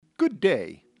Good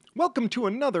day. Welcome to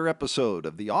another episode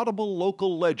of the Audible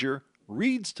Local Ledger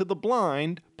Reads to the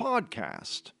Blind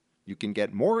podcast. You can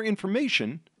get more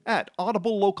information at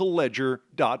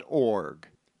audiblelocalledger.org.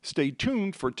 Stay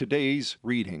tuned for today's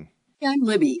reading. I'm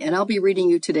Libby, and I'll be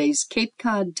reading you today's Cape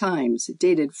Cod Times,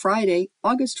 dated Friday,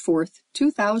 August 4th,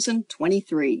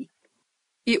 2023.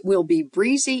 It will be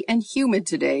breezy and humid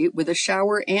today with a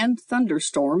shower and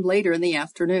thunderstorm later in the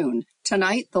afternoon.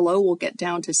 Tonight, the low will get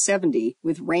down to 70,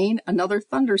 with rain, another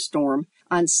thunderstorm.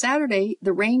 On Saturday,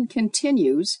 the rain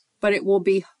continues, but it will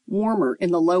be warmer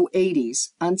in the low 80s.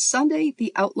 On Sunday,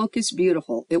 the outlook is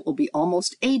beautiful. It will be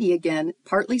almost 80 again,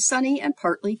 partly sunny and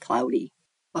partly cloudy.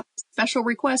 A special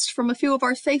request from a few of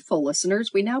our faithful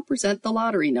listeners, we now present the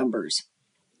lottery numbers.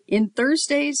 In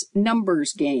Thursday's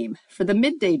numbers game, for the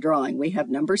midday drawing, we have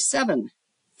numbers 7,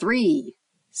 3,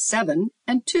 7,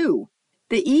 and 2.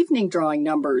 The evening drawing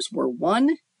numbers were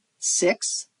 1,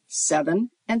 6, 7,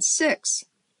 and 6.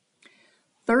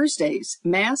 Thursday's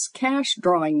mass cash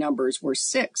drawing numbers were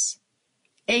 6,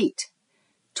 8,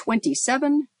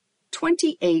 27,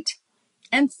 28,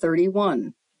 and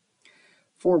 31.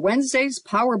 For Wednesday's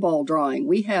Powerball drawing,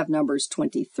 we have numbers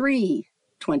 23,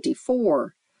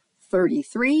 24,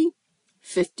 33,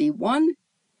 51,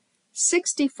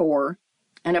 64,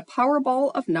 and a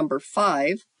Powerball of number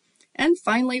 5. And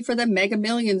finally, for the Mega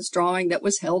Millions drawing that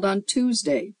was held on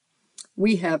Tuesday,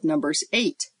 we have numbers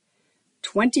 8,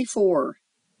 24,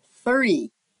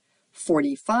 30,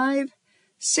 45,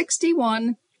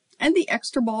 61, and the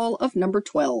extra ball of number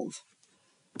 12.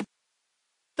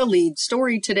 The lead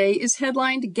story today is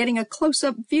headlined, Getting a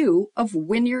Close-Up View of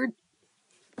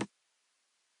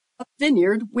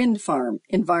Vineyard Wind Farm.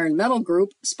 Environmental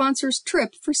group sponsors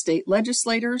trip for state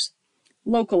legislators,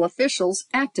 local officials,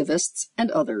 activists,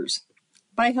 and others.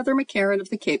 By Heather McCarran of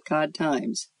the Cape Cod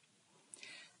Times.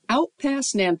 Out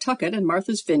past Nantucket and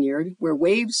Martha's Vineyard, where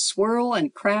waves swirl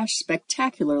and crash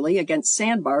spectacularly against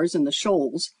sandbars in the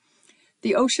shoals,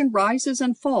 the ocean rises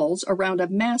and falls around a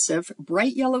massive,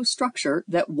 bright yellow structure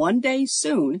that one day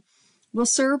soon will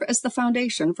serve as the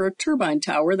foundation for a turbine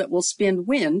tower that will spin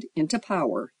wind into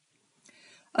power.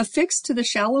 Affixed to the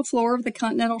shallow floor of the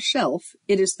continental shelf,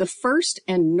 it is the first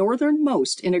and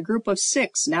northernmost in a group of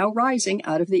 6 now rising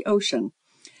out of the ocean,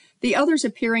 the others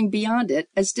appearing beyond it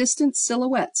as distant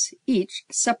silhouettes, each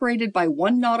separated by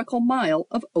 1 nautical mile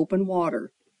of open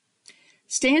water.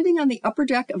 Standing on the upper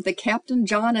deck of the Captain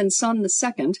John and Son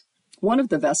II, one of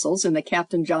the vessels in the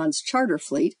Captain John's charter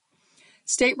fleet,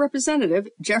 State Representative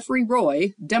Jeffrey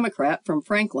Roy, Democrat from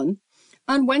Franklin,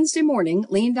 on Wednesday morning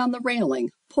leaned on the railing,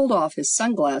 pulled off his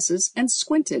sunglasses, and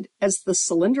squinted as the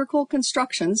cylindrical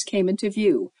constructions came into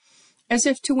view, as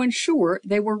if to ensure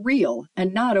they were real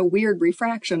and not a weird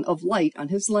refraction of light on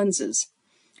his lenses.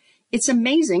 "It's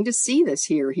amazing to see this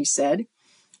here," he said,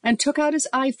 and took out his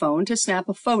iPhone to snap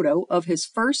a photo of his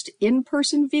first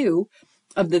in-person view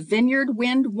of the Vineyard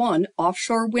Wind 1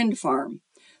 offshore wind farm,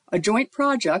 a joint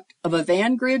project of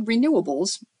Avangrid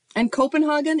Renewables and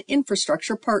Copenhagen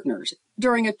Infrastructure Partners,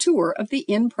 during a tour of the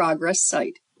in-progress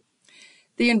site.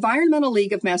 The Environmental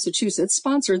League of Massachusetts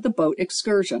sponsored the boat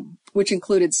excursion, which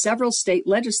included several state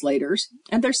legislators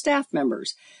and their staff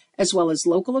members, as well as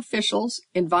local officials,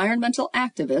 environmental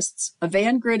activists,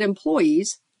 Avangrid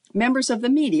employees, members of the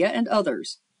media, and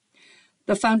others.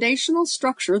 The foundational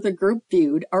structure the group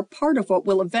viewed are part of what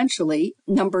will eventually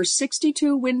number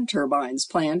 62 wind turbines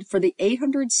planned for the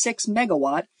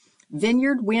 806-megawatt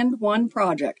Vineyard Wind 1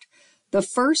 project, the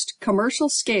first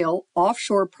commercial-scale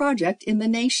offshore project in the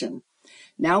nation,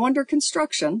 now under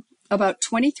construction about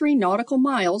 23 nautical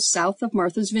miles south of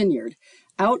Martha's Vineyard,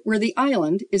 out where the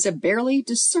island is a barely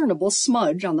discernible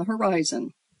smudge on the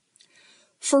horizon.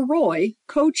 For Roy,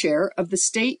 co-chair of the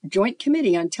State Joint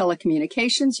Committee on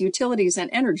Telecommunications, Utilities, and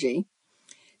Energy,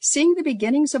 seeing the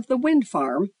beginnings of the wind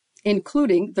farm,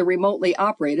 including the remotely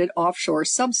operated offshore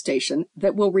substation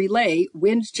that will relay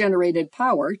wind-generated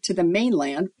power to the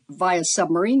mainland via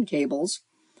submarine cables,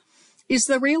 is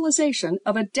the realization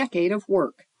of a decade of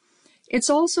work. It's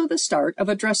also the start of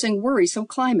addressing worrisome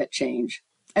climate change,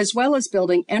 as well as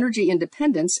building energy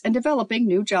independence and developing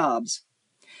new jobs.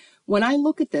 When I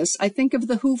look at this, I think of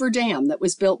the Hoover Dam that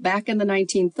was built back in the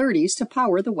 1930s to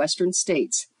power the western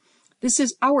states. This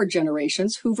is our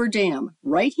generation's Hoover Dam,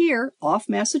 right here off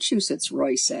Massachusetts,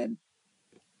 Roy said.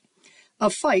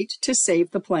 A fight to save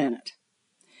the planet.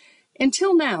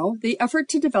 Until now, the effort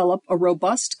to develop a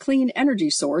robust, clean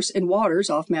energy source in waters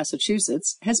off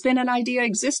Massachusetts has been an idea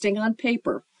existing on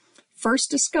paper, first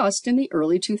discussed in the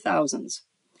early 2000s.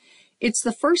 It's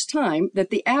the first time that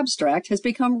the abstract has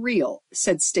become real,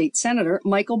 said State Senator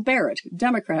Michael Barrett,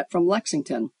 Democrat from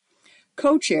Lexington,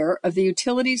 co-chair of the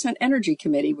Utilities and Energy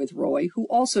Committee with Roy, who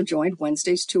also joined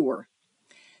Wednesday's tour.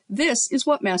 This is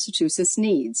what Massachusetts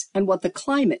needs and what the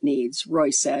climate needs,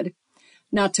 Roy said,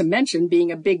 not to mention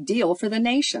being a big deal for the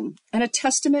nation and a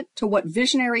testament to what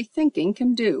visionary thinking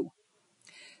can do.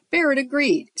 Barrett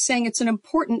agreed, saying it's an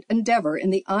important endeavor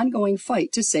in the ongoing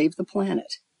fight to save the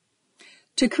planet.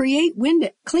 To create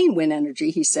clean wind energy,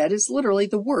 he said, is literally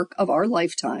the work of our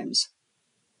lifetimes.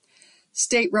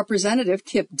 State Representative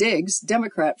Kip Diggs,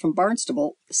 Democrat from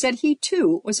Barnstable, said he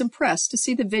too was impressed to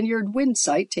see the Vineyard Wind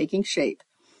site taking shape.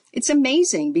 It's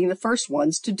amazing being the first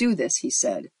ones to do this, he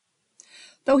said.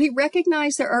 Though he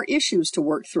recognized there are issues to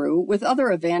work through with other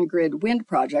Avangrid wind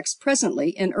projects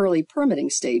presently in early permitting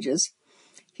stages,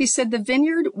 he said the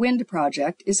Vineyard Wind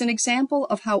project is an example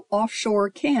of how offshore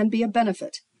can be a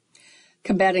benefit,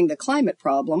 combating the climate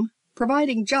problem,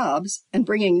 providing jobs, and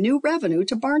bringing new revenue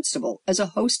to Barnstable as a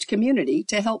host community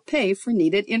to help pay for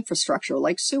needed infrastructure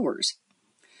like sewers.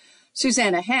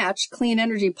 Susanna Hatch, Clean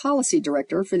Energy Policy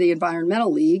Director for the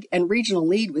Environmental League and Regional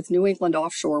Lead with New England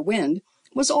Offshore Wind,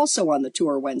 was also on the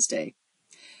tour Wednesday.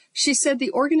 She said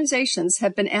the organizations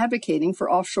have been advocating for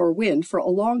offshore wind for a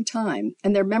long time,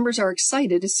 and their members are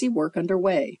excited to see work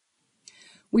underway.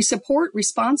 We support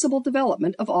responsible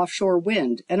development of offshore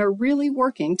wind and are really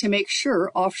working to make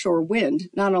sure offshore wind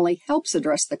not only helps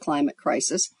address the climate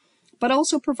crisis, but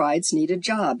also provides needed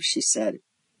jobs, she said.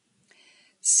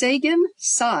 Sagan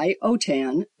Sai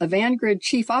Otan, Avangrid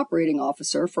Chief Operating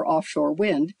Officer for Offshore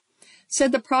Wind,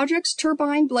 said the project's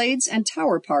turbine blades and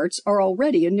tower parts are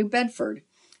already in New Bedford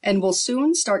and will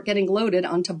soon start getting loaded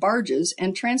onto barges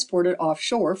and transported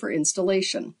offshore for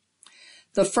installation.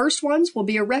 The first ones will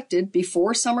be erected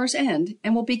before summer's end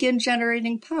and will begin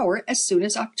generating power as soon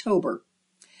as October.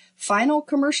 Final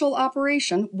commercial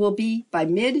operation will be by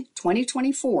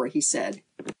mid-2024, he said.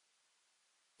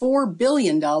 $4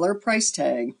 billion price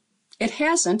tag. It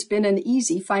hasn't been an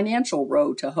easy financial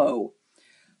row to hoe.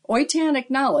 Oitan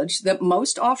acknowledged that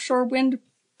most offshore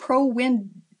pro-wind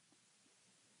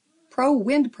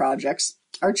projects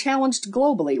are challenged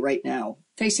globally right now,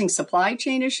 facing supply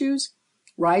chain issues,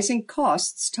 rising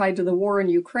costs tied to the war in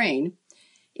Ukraine,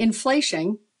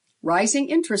 inflation, rising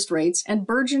interest rates, and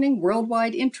burgeoning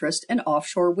worldwide interest in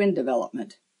offshore wind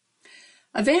development.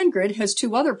 Avangrid has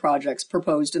two other projects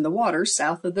proposed in the water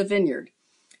south of the Vineyard.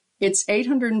 Its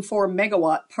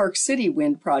 804-megawatt Park City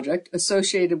wind project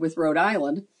associated with Rhode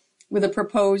Island, with a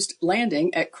proposed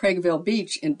landing at Craigville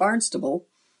Beach in Barnstable,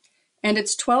 and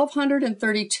its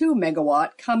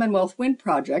 1,232-megawatt Commonwealth Wind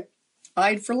project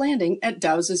eyed for landing at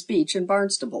Dowses Beach in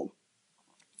Barnstable.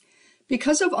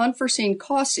 Because of unforeseen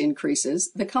cost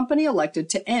increases, the company elected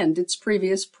to end its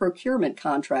previous procurement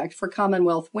contract for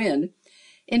Commonwealth Wind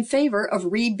in favor of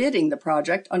rebidding the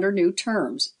project under new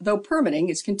terms, though permitting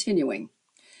is continuing.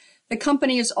 The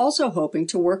company is also hoping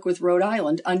to work with Rhode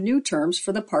Island on new terms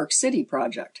for the Park City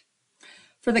project.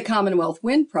 For the Commonwealth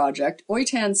Wind project,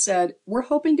 Oitan said, "We're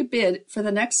hoping to bid for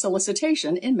the next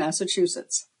solicitation in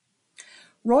Massachusetts."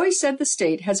 Roy said the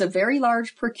state has a very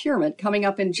large procurement coming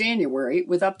up in January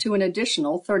with up to an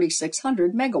additional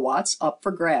 3,600 megawatts up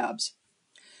for grabs.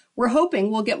 "We're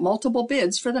hoping we'll get multiple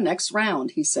bids for the next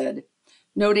round," he said,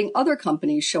 noting other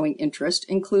companies showing interest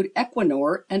include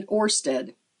Equinor and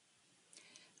Ørsted.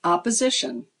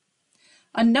 Opposition.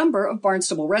 A number of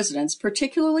Barnstable residents,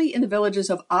 particularly in the villages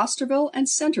of Osterville and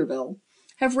Centerville,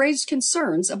 have raised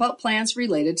concerns about plans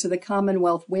related to the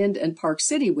Commonwealth Wind and Park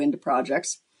City Wind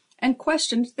projects and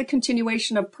questioned the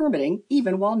continuation of permitting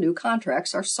even while new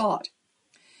contracts are sought.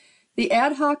 The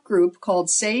ad hoc group called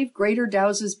Save Greater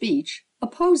Dowses Beach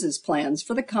opposes plans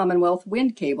for the Commonwealth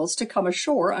Wind cables to come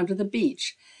ashore under the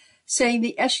beach, saying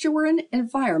the estuarine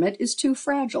environment is too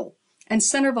fragile, and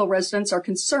Centerville residents are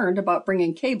concerned about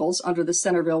bringing cables under the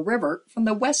Centerville River from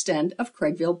the west end of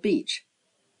Craigville Beach.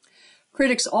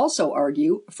 Critics also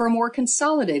argue for a more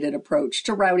consolidated approach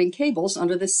to routing cables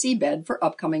under the seabed for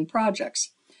upcoming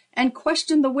projects, and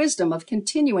question the wisdom of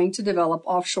continuing to develop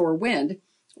offshore wind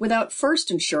without first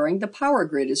ensuring the power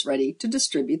grid is ready to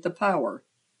distribute the power.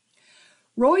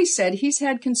 Roy said he's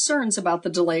had concerns about the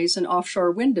delays in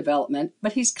offshore wind development,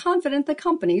 but he's confident the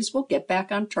companies will get back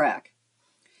on track.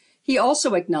 He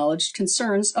also acknowledged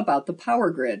concerns about the power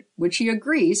grid, which he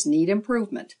agrees need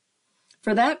improvement.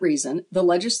 For that reason, the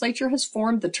legislature has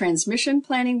formed the Transmission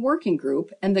Planning Working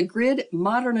Group and the Grid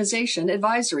Modernization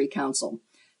Advisory Council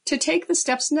to take the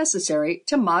steps necessary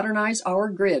to modernize our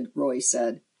grid, Roy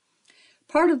said.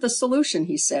 Part of the solution,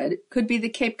 he said, could be the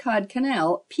Cape Cod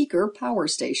Canal peaker power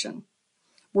station.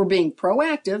 "We're being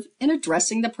proactive in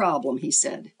addressing the problem," he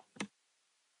said.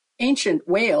 Ancient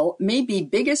Whale May Be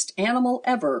Biggest Animal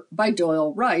Ever by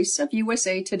Doyle Rice of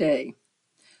USA Today.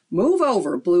 Move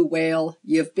over, blue whale.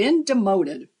 You've been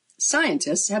demoted.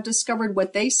 Scientists have discovered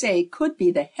what they say could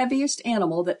be the heaviest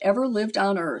animal that ever lived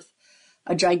on Earth,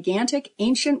 a gigantic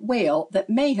ancient whale that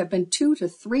may have been 2 to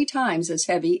 3 times as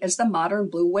heavy as the modern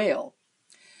blue whale.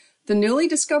 The newly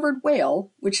discovered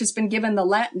whale, which has been given the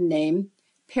Latin name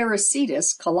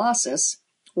Parasitus colossus,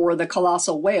 or the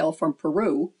colossal whale from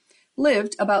Peru,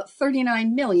 lived about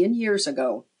 39 million years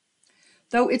ago.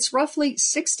 Though its roughly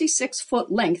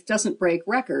 66-foot length doesn't break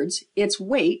records, its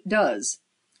weight does.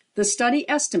 The study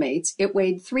estimates it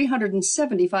weighed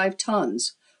 375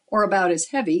 tons, or about as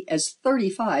heavy as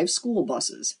 35 school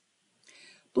buses.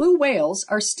 Blue whales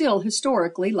are still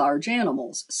historically large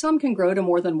animals. Some can grow to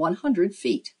more than 100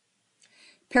 feet.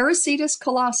 Parasitus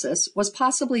colossus was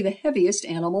possibly the heaviest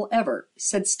animal ever,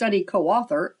 said study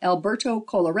co-author Alberto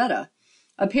Collaretta,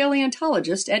 a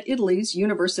paleontologist at Italy's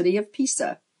University of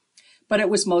Pisa. But it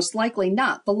was most likely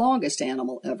not the longest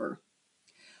animal ever.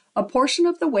 A portion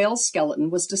of the whale's skeleton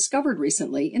was discovered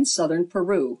recently in southern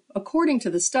Peru, according to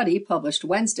the study published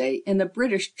Wednesday in the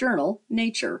British journal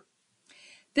Nature.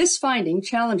 This finding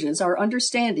challenges our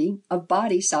understanding of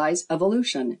body size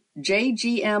evolution,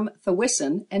 J.G.M.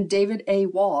 Thewison and David A.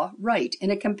 Waugh write in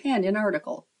a companion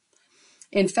article.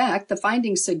 In fact, the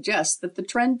findings suggest that the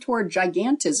trend toward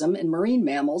gigantism in marine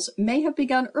mammals may have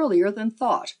begun earlier than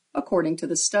thought, according to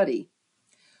the study.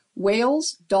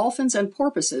 Whales, dolphins, and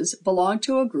porpoises belong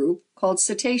to a group called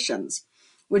cetaceans,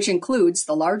 which includes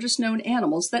the largest known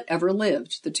animals that ever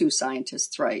lived, the two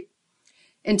scientists write.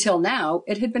 Until now,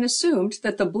 it had been assumed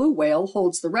that the blue whale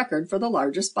holds the record for the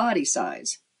largest body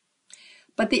size.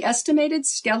 But the estimated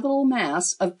skeletal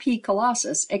mass of P.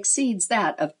 colossus exceeds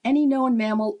that of any known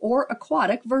mammal or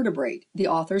aquatic vertebrate, the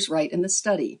authors write in the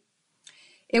study.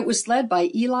 It was led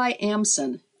by Eli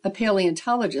Amson, a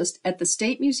paleontologist at the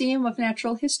State Museum of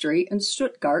Natural History in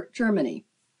Stuttgart, Germany.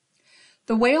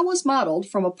 The whale was modeled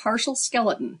from a partial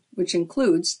skeleton, which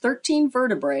includes 13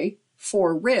 vertebrae,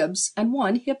 4 ribs, and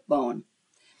 1 hip bone.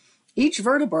 Each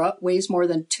vertebra weighs more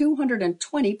than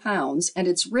 220 pounds, and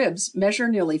its ribs measure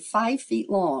nearly 5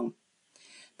 feet long.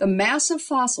 The massive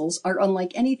fossils are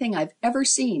unlike anything I've ever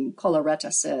seen,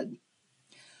 Collaretta said.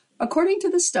 According to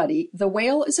the study, the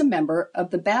whale is a member of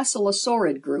the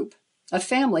Basilosaurid group, a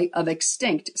family of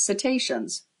extinct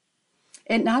cetaceans.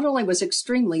 It not only was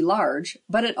extremely large,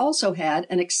 but it also had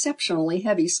an exceptionally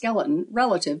heavy skeleton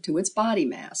relative to its body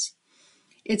mass.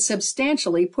 It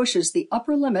substantially pushes the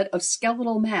upper limit of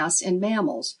skeletal mass in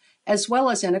mammals, as well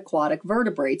as in aquatic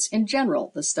vertebrates in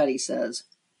general, the study says.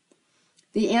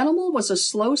 The animal was a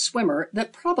slow swimmer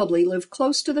that probably lived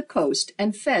close to the coast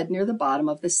and fed near the bottom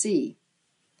of the sea.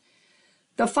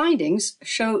 The findings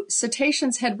show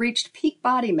cetaceans had reached peak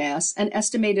body mass an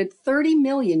estimated 30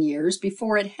 million years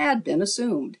before it had been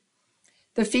assumed.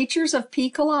 The features of P.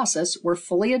 colossus were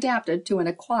fully adapted to an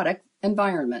aquatic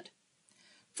environment.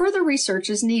 Further research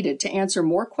is needed to answer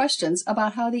more questions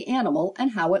about how the animal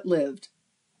and how it lived.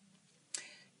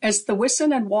 As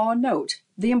Thewison and Waugh note,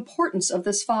 the importance of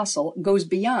this fossil goes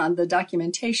beyond the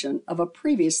documentation of a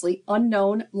previously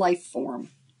unknown life form.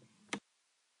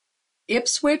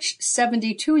 Ipswich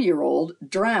 72-year-old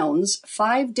drowns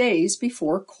 5 days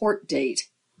before court date,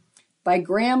 by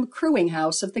Graham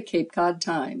Crewinghouse of the Cape Cod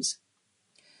Times.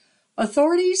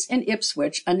 Authorities in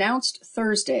Ipswich announced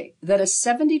Thursday that a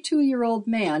 72-year-old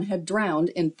man had drowned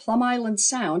in Plum Island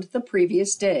Sound the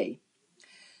previous day.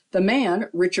 The man,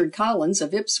 Richard Collins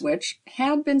of Ipswich,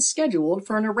 had been scheduled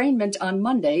for an arraignment on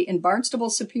Monday in Barnstable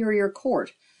Superior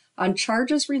Court on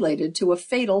charges related to a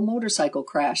fatal motorcycle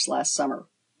crash last summer.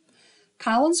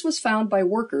 Collins was found by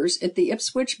workers at the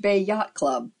Ipswich Bay Yacht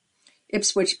Club.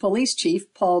 Ipswich Police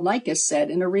Chief Paul Nikas said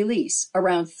in a release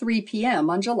around 3 p.m.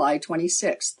 on July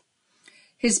 26th.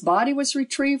 His body was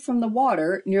retrieved from the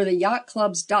water near the yacht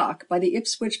club's dock by the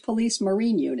Ipswich Police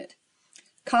Marine Unit.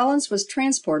 Collins was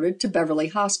transported to Beverly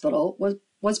Hospital,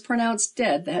 was pronounced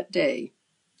dead that day.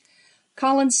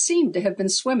 Collins seemed to have been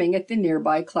swimming at the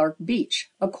nearby Clark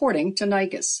Beach, according to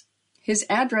Nikas. His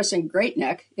address in Great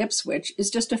Neck, Ipswich,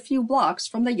 is just a few blocks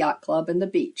from the yacht club and the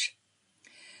beach.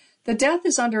 The death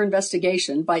is under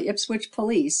investigation by Ipswich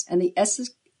Police and the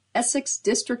Essex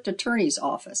District Attorney's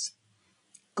Office.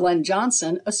 Glenn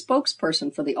Johnson, a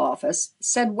spokesperson for the office,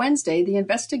 said Wednesday the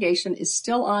investigation is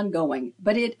still ongoing,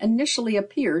 but it initially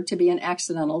appeared to be an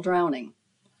accidental drowning.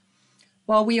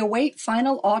 While we await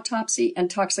final autopsy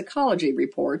and toxicology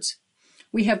reports,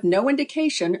 we have no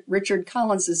indication Richard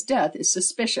Collins's death is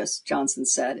suspicious, Johnson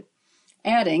said,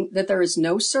 adding that there is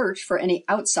no search for any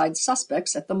outside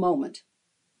suspects at the moment.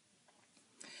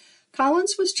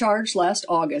 Collins was charged last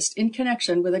August in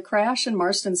connection with a crash in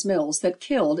Marston's Mills that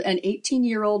killed an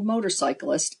 18-year-old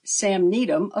motorcyclist, Sam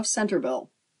Needham of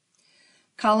Centerville.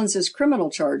 Collins's criminal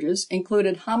charges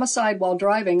included homicide while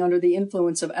driving under the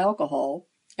influence of alcohol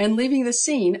and leaving the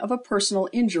scene of a personal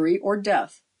injury or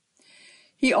death.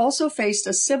 He also faced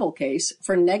a civil case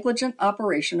for negligent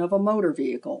operation of a motor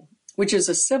vehicle, which is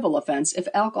a civil offense if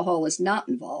alcohol is not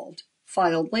involved,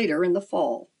 filed later in the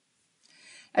fall.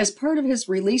 As part of his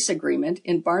release agreement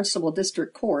in Barnstable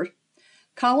District Court,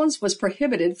 Collins was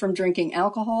prohibited from drinking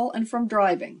alcohol and from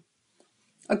driving.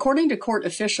 According to court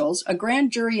officials, a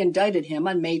grand jury indicted him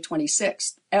on May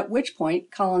 26th, at which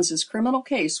point Collins's criminal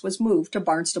case was moved to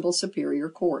Barnstable Superior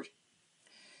Court.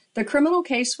 The criminal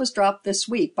case was dropped this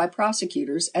week by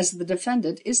prosecutors as the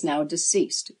defendant is now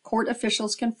deceased, court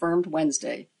officials confirmed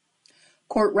Wednesday.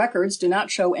 Court records do not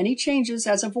show any changes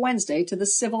as of Wednesday to the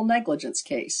civil negligence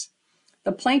case.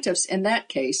 The plaintiffs in that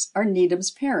case are Needham's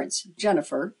parents,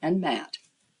 Jennifer and Matt.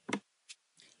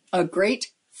 A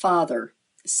Great Father.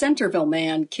 Centerville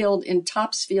Man Killed in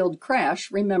Topsfield Crash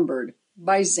Remembered,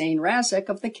 by Zane Razik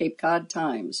of the Cape Cod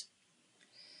Times.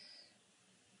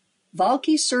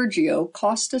 Valky Sergio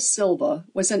Costa Silva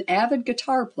was an avid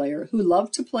guitar player who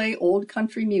loved to play old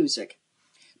country music.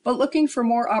 But looking for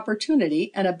more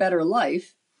opportunity and a better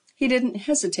life, he didn't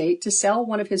hesitate to sell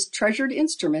one of his treasured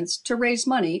instruments to raise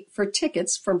money for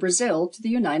tickets from Brazil to the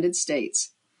United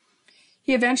States.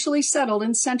 He eventually settled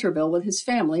in Centerville with his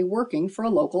family, working for a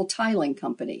local tiling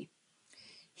company.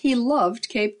 He loved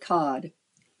Cape Cod.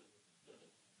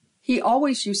 He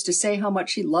always used to say how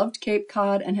much he loved Cape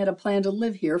Cod and had a plan to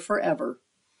live here forever.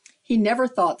 He never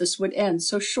thought this would end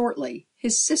so shortly.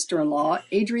 His sister-in-law,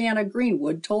 Adriana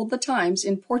Greenwood, told the Times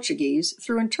in Portuguese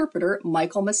through interpreter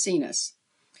Michael Macinas.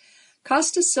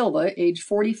 Costa Silva, age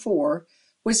 44,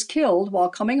 was killed while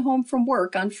coming home from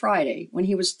work on Friday when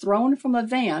he was thrown from a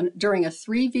van during a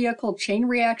 3-vehicle chain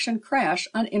reaction crash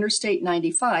on Interstate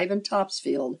 95 in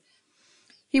Topsfield.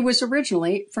 He was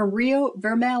originally from Rio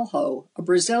Vermelho, a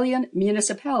Brazilian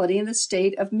municipality in the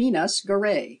state of Minas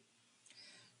Gerais.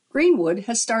 Greenwood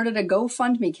has started a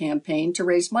GoFundMe campaign to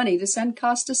raise money to send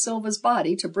Costa Silva's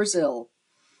body to Brazil.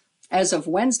 As of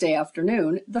Wednesday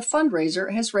afternoon, the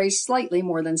fundraiser has raised slightly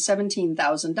more than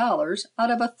 $17,000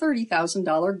 out of a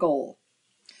 $30,000 goal.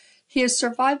 He is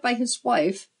survived by his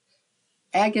wife,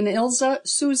 Aganilza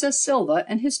Souza Silva,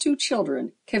 and his 2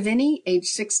 children, Kevini, age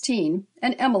 16,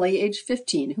 and Emily, age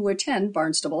 15, who attend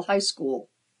Barnstable High School.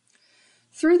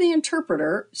 Through the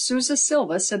interpreter, Souza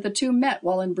Silva said the two met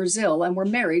while in Brazil and were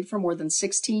married for more than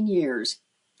 16 years.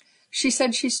 She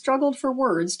said she struggled for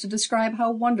words to describe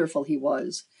how wonderful he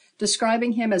was,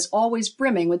 describing him as always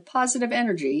brimming with positive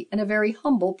energy and a very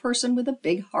humble person with a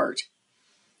big heart.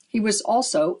 He was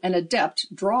also an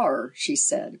adept drawer, she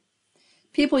said.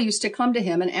 People used to come to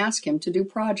him and ask him to do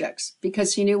projects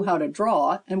because he knew how to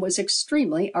draw and was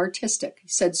extremely artistic,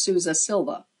 said Souza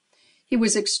Silva. He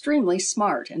was extremely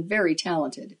smart and very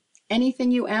talented.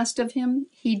 Anything you asked of him,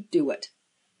 he'd do it.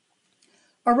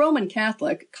 A Roman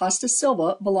Catholic, Costa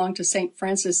Silva belonged to St.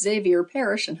 Francis Xavier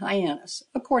Parish in Hyannis,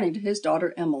 according to his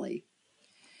daughter Emily.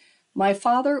 My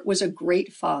father was a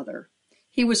great father.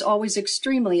 He was always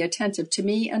extremely attentive to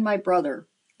me and my brother,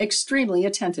 extremely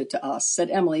attentive to us, said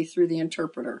Emily through the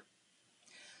interpreter.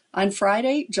 On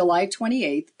Friday, July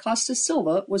 28th, Costa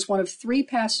Silva was one of 3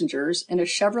 passengers in a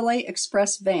Chevrolet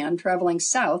Express van traveling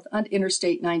south on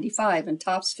Interstate 95 in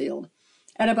Topsfield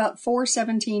at about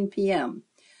 4:17 p.m.,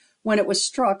 when it was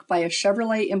struck by a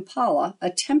Chevrolet Impala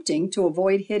attempting to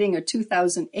avoid hitting a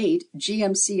 2008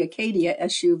 GMC Acadia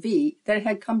SUV that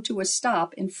had come to a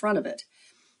stop in front of it,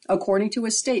 according to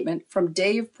a statement from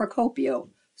Dave Procopio,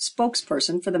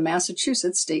 spokesperson for the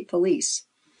Massachusetts State Police.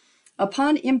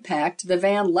 Upon impact, the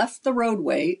van left the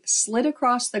roadway, slid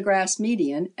across the grass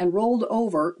median, and rolled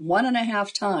over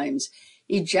 1.5 times,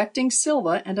 ejecting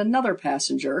Silva and another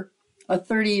passenger, a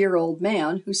 30-year-old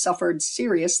man who suffered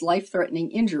serious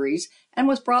life-threatening injuries and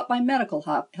was brought by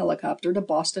medical helicopter to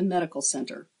Boston Medical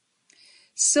Center.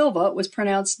 Silva was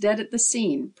pronounced dead at the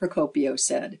scene, Procopio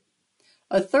said.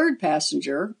 A third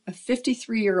passenger, a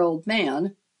 53-year-old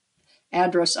man,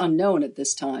 address unknown at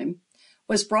this time,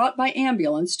 was brought by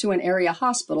ambulance to an area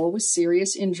hospital with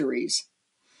serious injuries.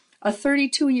 A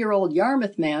 32-year-old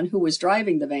Yarmouth man who was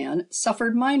driving the van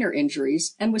suffered minor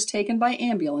injuries and was taken by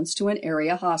ambulance to an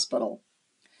area hospital.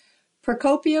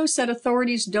 Procopio said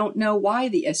authorities don't know why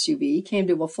the SUV came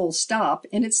to a full stop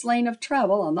in its lane of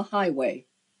travel on the highway.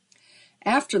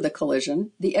 After the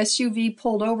collision, the SUV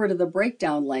pulled over to the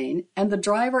breakdown lane and the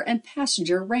driver and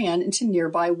passenger ran into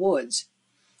nearby woods.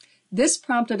 This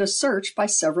prompted a search by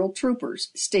several troopers,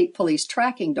 state police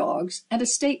tracking dogs, and a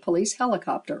state police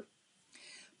helicopter.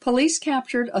 Police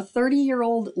captured a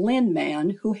 30-year-old Lynn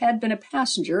man who had been a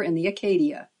passenger in the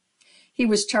Acadia. He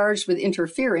was charged with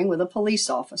interfering with a police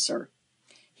officer.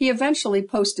 He eventually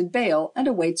posted bail and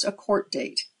awaits a court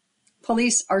date.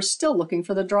 Police are still looking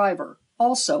for the driver,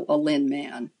 also a Lynn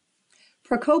man.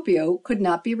 Procopio could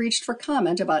not be reached for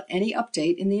comment about any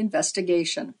update in the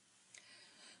investigation.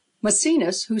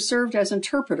 Macinas, who served as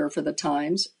interpreter for the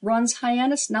Times, runs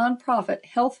Hyannis nonprofit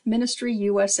Health Ministry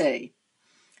USA.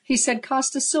 He said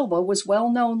Costa Silva was well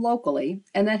known locally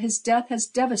and that his death has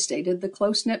devastated the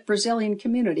close-knit Brazilian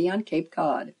community on Cape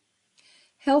Cod.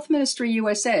 Health Ministry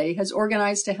USA has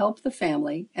organized to help the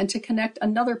family and to connect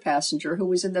another passenger who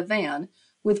was in the van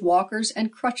with walkers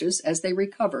and crutches as they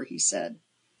recover, he said.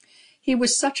 He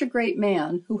was such a great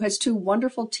man who has 2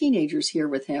 wonderful teenagers here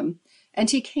with him,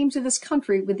 and he came to this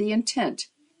country with the intent,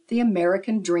 the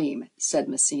American dream, said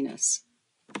Macinas.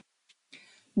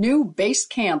 New base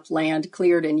camp land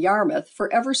cleared in Yarmouth for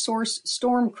Eversource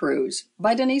Storm Cruise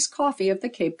by Denise Coffey of the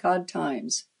Cape Cod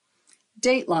Times.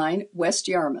 Dateline, West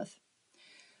Yarmouth.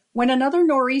 When another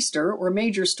nor'easter or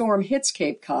major storm hits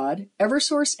Cape Cod,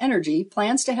 Eversource Energy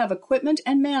plans to have equipment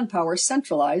and manpower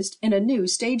centralized in a new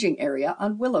staging area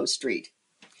on Willow Street.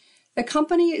 The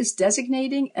company is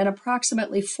designating an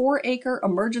approximately 4-acre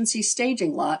emergency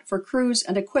staging lot for crews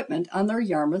and equipment on their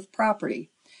Yarmouth property,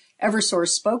 Eversource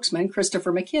spokesman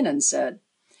Christopher McKinnon said.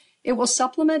 It will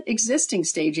supplement existing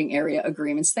staging area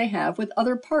agreements they have with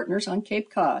other partners on Cape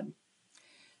Cod.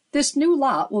 This new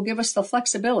lot will give us the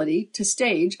flexibility to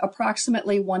stage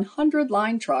approximately 100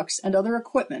 line trucks and other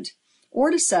equipment, or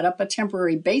to set up a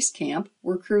temporary base camp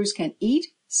where crews can eat,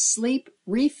 sleep,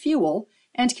 refuel,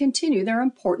 and continue their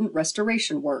important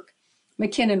restoration work,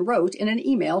 McKinnon wrote in an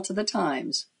email to the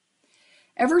Times.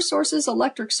 Eversource's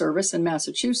electric service in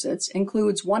Massachusetts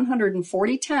includes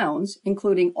 140 towns,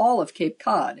 including all of Cape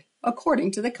Cod,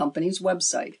 according to the company's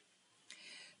website.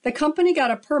 The company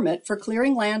got a permit for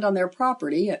clearing land on their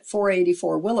property at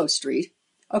 484 Willow Street,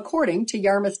 according to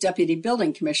Yarmouth Deputy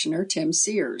Building Commissioner Tim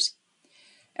Sears.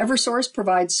 Eversource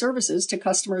provides services to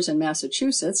customers in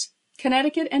Massachusetts,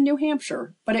 Connecticut, and New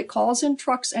Hampshire, but it calls in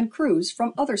trucks and crews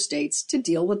from other states to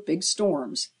deal with big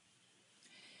storms.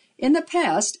 In the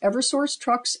past, Eversource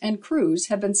trucks and crews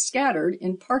have been scattered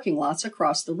in parking lots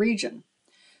across the region,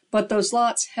 but those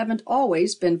lots haven't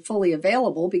always been fully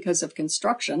available because of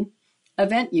construction,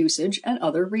 event usage, and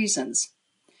other reasons.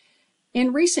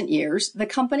 In recent years, the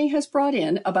company has brought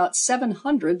in about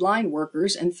 700 line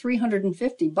workers and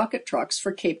 350 bucket trucks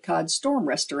for Cape Cod storm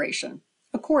restoration,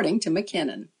 according to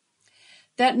McKinnon.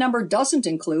 That number doesn't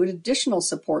include additional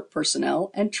support personnel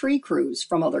and tree crews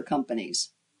from other companies.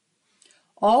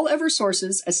 All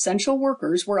Eversource's essential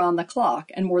workers were on the clock,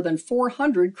 and more than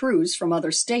 400 crews from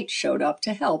other states showed up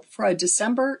to help for a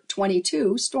December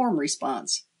 22 storm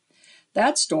response.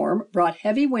 That storm brought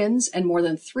heavy winds and more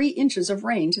than 3 inches of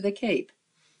rain to the Cape.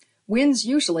 Winds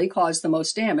usually cause the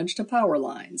most damage to power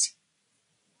lines.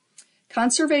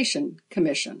 Conservation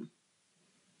Commission.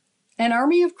 An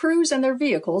army of crews and their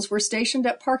vehicles were stationed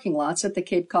at parking lots at the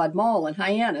Cape Cod Mall in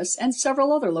Hyannis and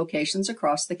several other locations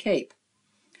across the Cape.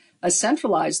 A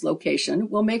centralized location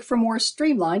will make for more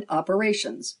streamlined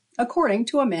operations, according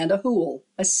to Amanda Houle,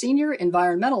 a senior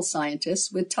environmental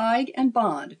scientist with Tig and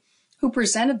Bond, who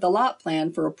presented the lot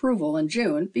plan for approval in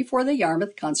June before the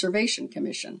Yarmouth Conservation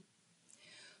Commission.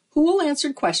 Houle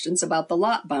answered questions about the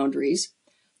lot boundaries,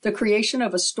 the creation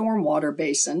of a stormwater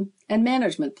basin, and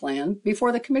management plan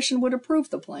before the Commission would approve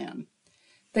the plan.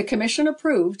 The Commission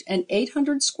approved an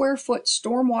 800-square-foot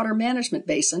stormwater management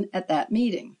basin at that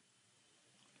meeting.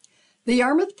 The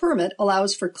Yarmouth permit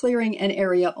allows for clearing an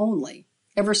area only.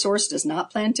 Eversource does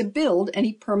not plan to build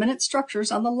any permanent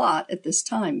structures on the lot at this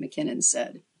time, McKinnon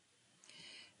said.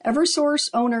 Eversource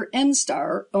owner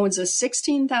NSTAR owns a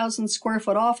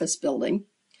 16,000-square-foot office building,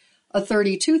 a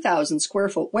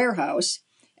 32,000-square-foot warehouse,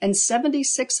 and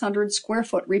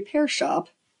 7,600-square-foot repair shop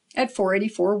at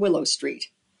 484 Willow Street.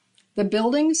 The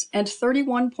buildings and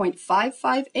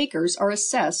 31.55 acres are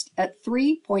assessed at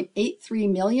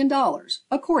 $3.83 million,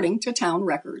 according to town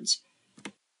records.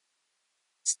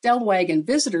 Stellwagen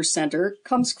Visitor Center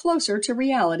comes closer to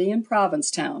reality in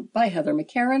Provincetown by Heather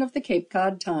McCarran of the Cape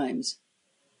Cod Times.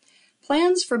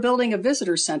 Plans for building a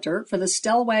visitor center for the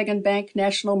Stellwagen Bank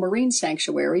National Marine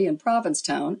Sanctuary in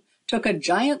Provincetown took a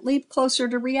giant leap closer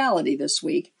to reality this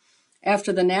week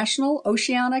after the National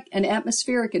Oceanic and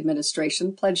Atmospheric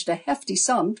Administration pledged a hefty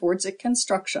sum towards its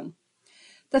construction.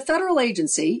 The federal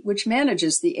agency, which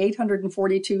manages the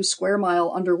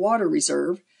 842-square-mile underwater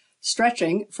reserve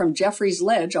stretching from Jeffreys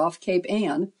Ledge off Cape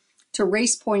Ann to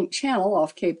Race Point Channel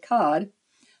off Cape Cod,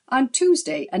 on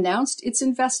Tuesday announced it's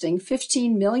investing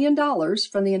 $15 million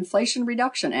from the Inflation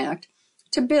Reduction Act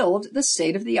to build the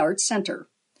state-of-the-art center.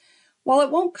 While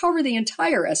it won't cover the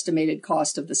entire estimated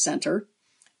cost of the center,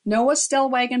 NOAA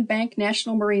Stellwagen Bank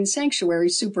National Marine Sanctuary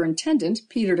Superintendent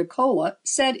Peter DeCola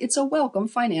said it's a welcome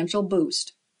financial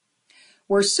boost.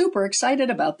 We're super excited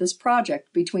about this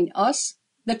project between us,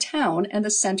 the town, and the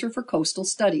Center for Coastal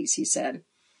Studies, he said,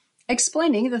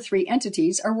 explaining the three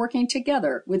entities are working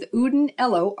together with Uden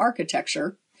Ello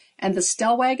Architecture and the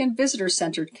Stellwagen Visitor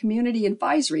Center Community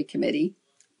Advisory Committee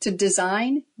to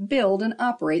design, build, and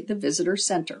operate the visitor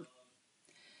center.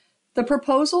 The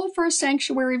proposal for a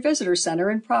sanctuary visitor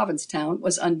center in Provincetown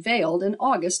was unveiled in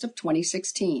August of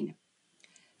 2016.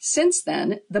 Since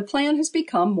then, the plan has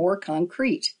become more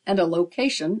concrete, and a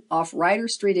location off Ryder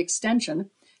Street Extension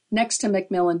next to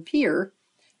McMillan Pier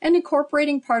and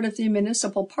incorporating part of the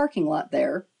municipal parking lot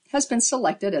there has been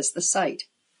selected as the site.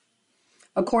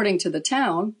 According to the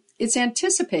town, it's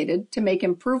anticipated to make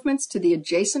improvements to the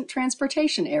adjacent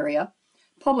transportation area,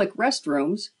 public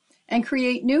restrooms, and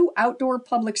create new outdoor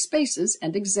public spaces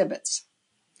and exhibits.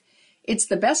 It's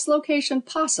the best location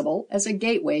possible as a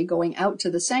gateway going out to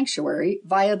the sanctuary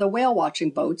via the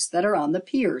whale-watching boats that are on the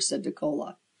pier, said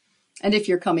DeCola. And if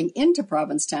you're coming into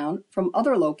Provincetown from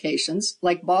other locations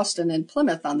like Boston and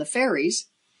Plymouth on the ferries,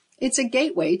 it's a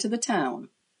gateway to the town.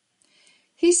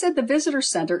 He said the visitor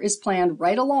center is planned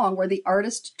right along where the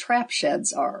artist trap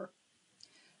sheds are.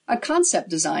 A concept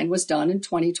design was done in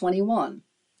 2021.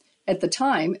 At the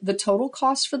time, the total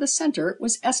cost for the center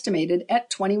was estimated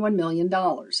at $21 million.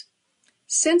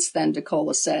 Since then,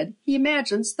 DeCola said, he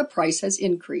imagines the price has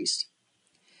increased.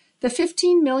 The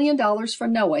 $15 million for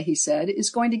NOAA, he said, is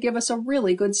going to give us a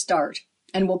really good start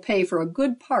and will pay for a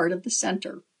good part of the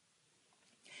center.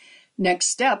 Next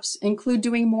steps include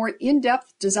doing more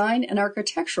in-depth design and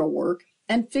architectural work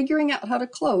and figuring out how to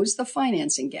close the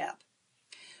financing gap.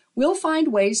 We'll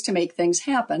find ways to make things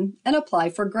happen and apply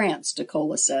for grants,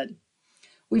 DeCola said.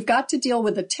 We've got to deal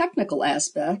with the technical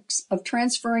aspects of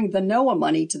transferring the NOAA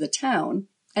money to the town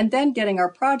and then getting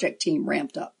our project team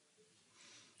ramped up.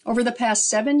 Over the past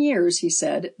 7 years, he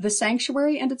said, the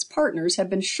sanctuary and its partners have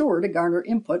been sure to garner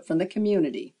input from the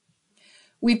community.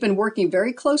 We've been working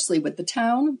very closely with the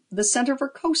town, the Center for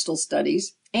Coastal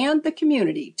Studies, and the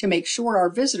community to make sure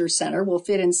our visitor center will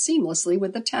fit in seamlessly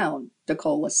with the town,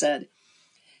 DeCola said,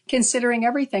 considering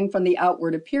everything from the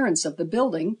outward appearance of the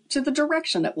building to the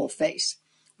direction it will face.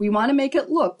 We want to make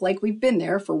it look like we've been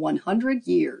there for 100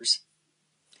 years.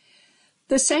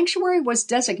 The sanctuary was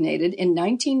designated in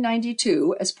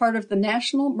 1992 as part of the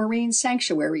National Marine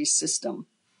Sanctuaries System.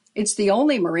 It's the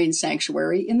only marine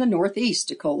sanctuary in the Northeast,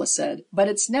 DeCola said, but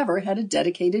it's never had a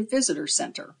dedicated visitor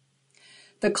center.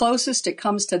 The closest it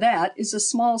comes to that is a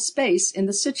small space in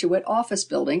the Scituate office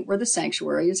building where the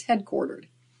sanctuary is headquartered.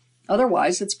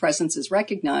 Otherwise, its presence is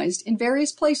recognized in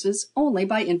various places only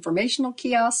by informational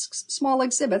kiosks, small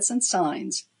exhibits, and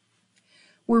signs.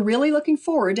 We're really looking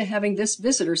forward to having this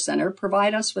visitor center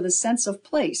provide us with a sense of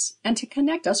place and to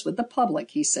connect us with the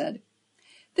public, he said.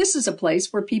 This is a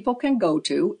place where people can go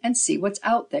to and see what's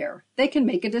out there. They can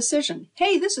make a decision.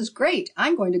 Hey, this is great.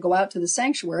 I'm going to go out to the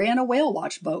sanctuary on a whale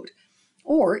watch boat.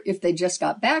 Or if they just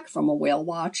got back from a whale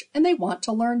watch and they want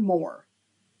to learn more.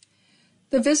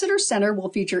 The visitor center will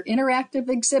feature interactive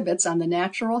exhibits on the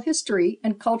natural history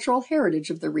and cultural heritage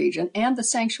of the region and the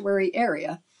sanctuary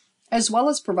area, as well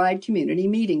as provide community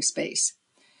meeting space.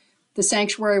 The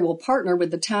sanctuary will partner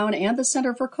with the town and the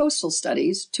Center for Coastal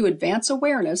Studies to advance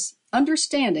awareness,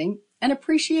 understanding, and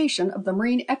appreciation of the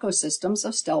marine ecosystems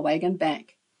of Stellwagen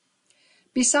Bank.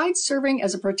 Besides serving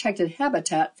as a protected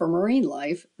habitat for marine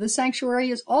life, the sanctuary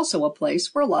is also a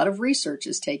place where a lot of research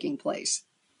is taking place.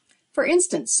 For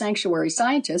instance, sanctuary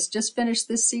scientists just finished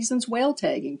this season's whale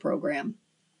tagging program.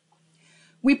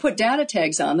 We put data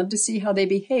tags on them to see how they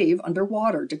behave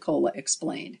underwater, DeCola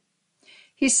explained.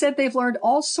 He said they've learned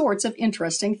all sorts of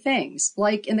interesting things,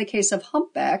 like in the case of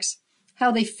humpbacks,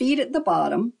 how they feed at the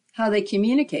bottom, how they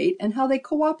communicate, and how they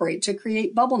cooperate to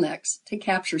create bubble necks to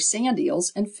capture sand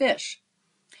eels and fish.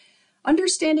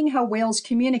 Understanding how whales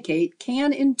communicate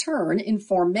can, in turn,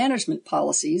 inform management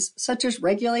policies, such as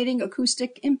regulating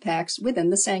acoustic impacts within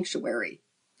the sanctuary.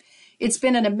 It's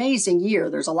been an amazing year.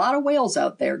 There's a lot of whales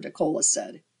out there, DeCola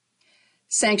said.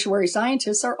 Sanctuary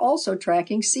scientists are also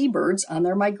tracking seabirds on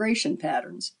their migration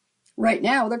patterns. Right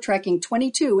now, they're tracking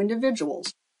 22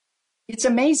 individuals. It's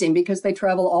amazing because they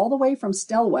travel all the way from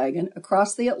Stellwagen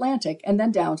across the Atlantic and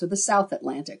then down to the South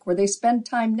Atlantic, where they spend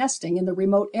time nesting in the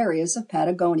remote areas of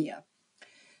Patagonia.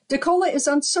 DeCola is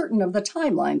uncertain of the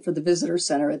timeline for the visitor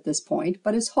center at this point,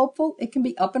 but is hopeful it can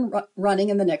be up and running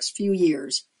in the next few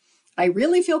years. I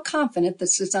really feel confident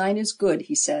this design is good,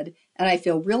 he said, and I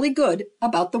feel really good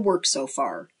about the work so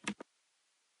far.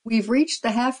 We've reached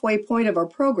the halfway point of our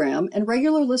program, and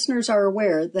regular listeners are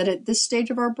aware that at this stage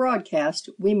of our broadcast,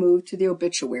 we move to the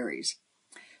obituaries.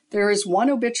 There is one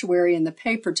obituary in the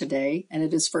paper today, and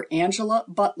it is for Angela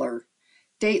Butler,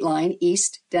 Dateline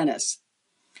East Dennis.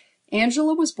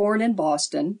 Angela was born in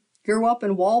Boston, grew up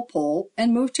in Walpole,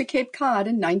 and moved to Cape Cod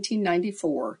in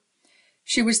 1994.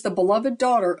 She was the beloved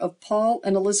daughter of Paul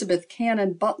and Elizabeth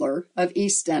Cannon Butler of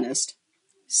East Dennis,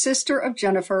 sister of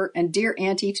Jennifer and dear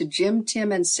auntie to Jim,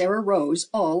 Tim, and Sarah Rose,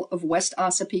 all of West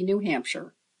Ossipee, New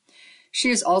Hampshire. She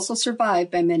is also survived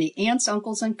by many aunts,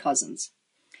 uncles, and cousins.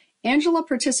 Angela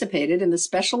participated in the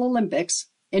Special Olympics,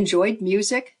 enjoyed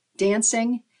music,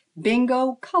 dancing,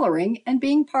 bingo, coloring, and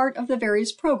being part of the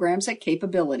various programs at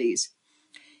Capabilities.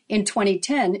 In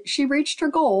 2010, she reached her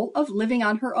goal of living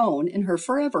on her own in her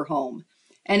forever home,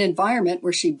 an environment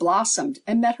where she blossomed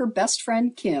and met her best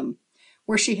friend Kim,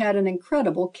 where she had an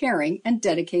incredible, caring, and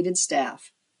dedicated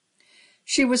staff.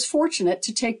 She was fortunate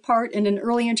to take part in an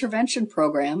early intervention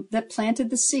program that planted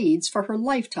the seeds for her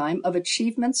lifetime of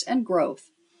achievements and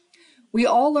growth. We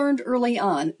all learned early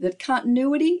on that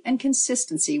continuity and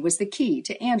consistency was the key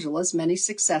to Angela's many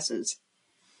successes.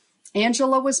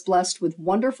 Angela was blessed with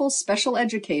wonderful special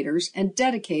educators and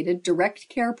dedicated direct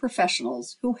care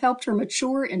professionals who helped her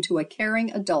mature into a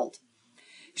caring adult.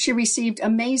 She received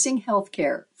amazing health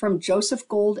care from Joseph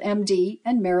Gold, M.D.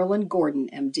 and Marilyn Gordon,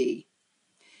 M.D.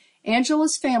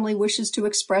 Angela's family wishes to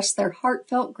express their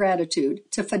heartfelt gratitude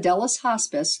to Fidelis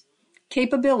Hospice,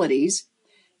 Capabilities,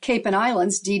 Cape and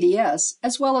Islands DDS,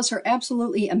 as well as her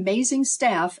absolutely amazing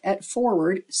staff at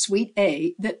Forward Suite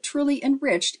A that truly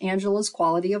enriched Angela's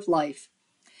quality of life.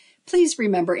 Please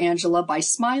remember Angela by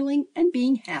smiling and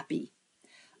being happy.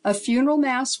 A funeral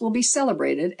mass will be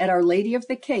celebrated at Our Lady of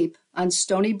the Cape on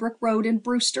Stony Brook Road in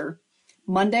Brewster,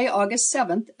 Monday, August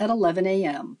 7th at 11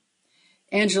 a.m.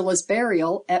 Angela's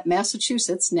burial at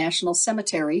Massachusetts National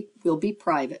Cemetery will be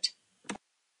private.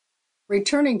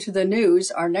 Returning to the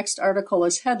news, our next article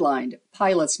is headlined,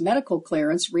 Pilot's Medical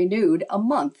Clearance Renewed a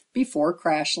Month Before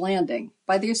Crash Landing,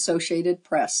 by the Associated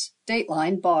Press,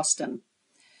 Dateline, Boston.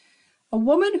 A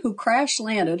woman who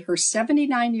crash-landed her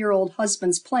 79-year-old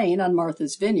husband's plane on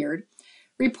Martha's Vineyard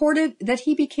reported that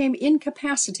he became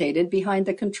incapacitated behind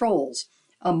the controls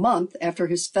a month after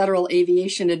his Federal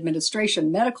Aviation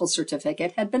Administration medical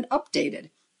certificate had been updated,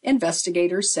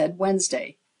 investigators said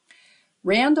Wednesday.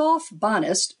 Randolph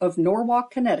Bonist of Norwalk,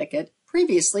 Connecticut,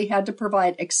 previously had to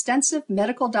provide extensive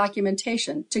medical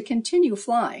documentation to continue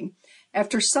flying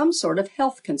after some sort of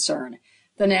health concern,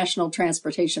 the National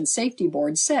Transportation Safety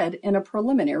Board said in a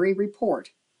preliminary report.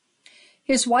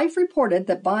 His wife reported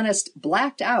that Bonist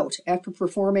blacked out after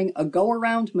performing a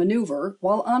go-around maneuver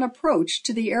while on approach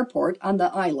to the airport on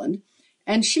the island,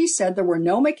 and she said there were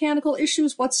no mechanical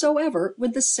issues whatsoever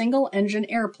with the single-engine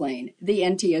airplane, the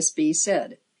NTSB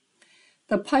said.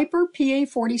 The Piper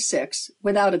PA-46,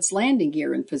 without its landing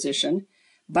gear in position,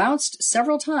 bounced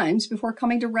several times before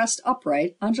coming to rest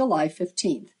upright on July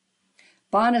 15th.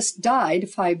 Bonist died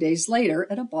 5 days later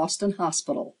at a Boston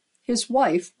hospital. His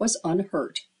wife was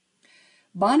unhurt.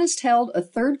 Bonist held a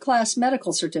third-class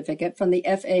medical certificate from the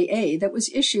FAA that was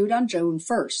issued on June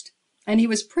 1st, and he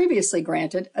was previously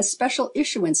granted a special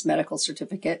issuance medical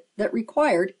certificate that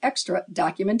required extra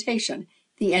documentation,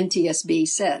 the NTSB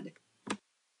said.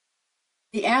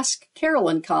 The Ask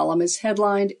Carolyn column is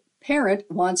headlined, Parent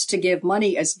Wants to Give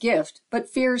Money as Gift, but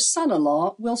Fears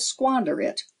Son-in-Law Will Squander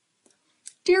It.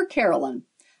 Dear Carolyn,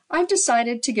 I've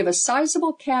decided to give a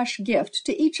sizable cash gift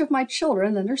to each of my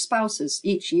children and their spouses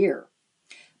each year.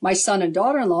 My son and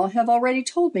daughter-in-law have already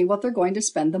told me what they're going to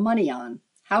spend the money on,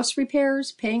 house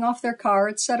repairs, paying off their car,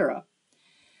 etc.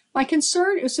 My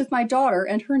concern is with my daughter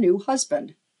and her new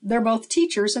husband. They're both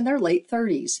teachers in their late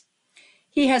 30s.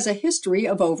 He has a history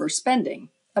of overspending.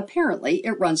 Apparently,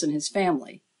 it runs in his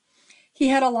family. He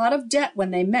had a lot of debt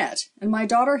when they met, and my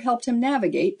daughter helped him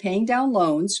navigate paying down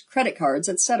loans, credit cards,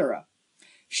 etc.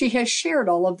 She has shared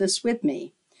all of this with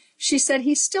me. She said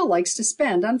he still likes to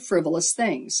spend on frivolous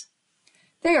things.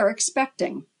 They are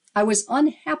expecting. I was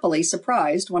unhappily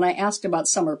surprised when I asked about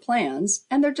summer plans,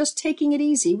 and they're just taking it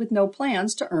easy with no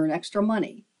plans to earn extra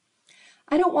money.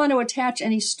 I don't want to attach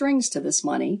any strings to this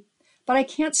money, but I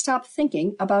can't stop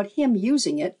thinking about him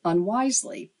using it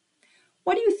unwisely.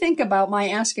 What do you think about my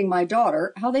asking my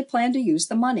daughter how they plan to use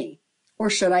the money? Or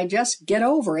should I just get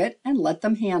over it and let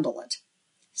them handle it?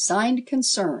 Signed,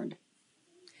 Concerned.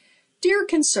 Dear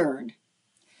Concerned,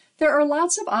 There are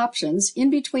lots of options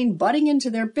in between butting into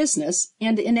their business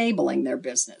and enabling their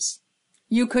business.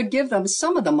 You could give them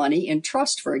some of the money in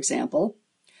trust, for example,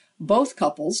 both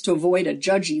couples to avoid a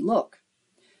judgy look.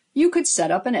 You could set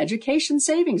up an education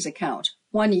savings account,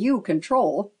 one you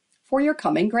control, for your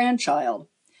coming grandchild.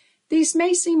 These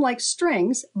may seem like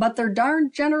strings, but they're darn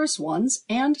generous ones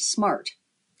and smart.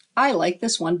 I like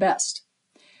this one best.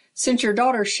 Since your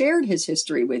daughter shared his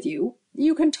history with you,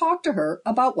 you can talk to her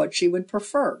about what she would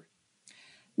prefer.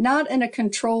 Not in a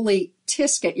controlly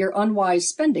tisk at your unwise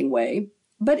spending way,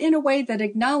 but in a way that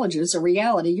acknowledges a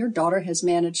reality your daughter has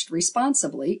managed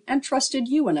responsibly and trusted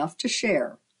you enough to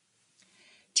share.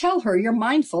 Tell her you're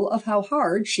mindful of how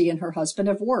hard she and her husband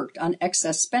have worked on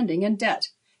excess spending and debt,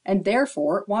 and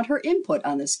therefore want her input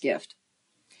on this gift.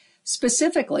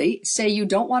 Specifically, say you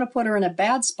don't want to put her in a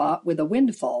bad spot with a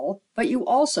windfall, but you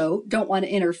also don't want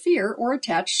to interfere or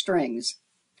attach strings.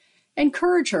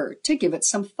 Encourage her to give it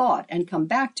some thought and come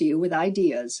back to you with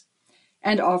ideas.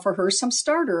 And offer her some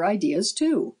starter ideas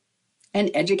too. An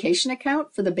education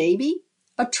account for the baby?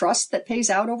 A trust that pays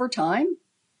out over time?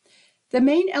 The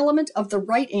main element of the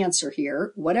right answer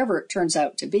here, whatever it turns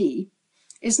out to be,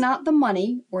 is not the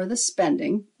money or the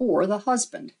spending or the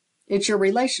husband. It's your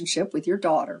relationship with your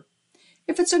daughter.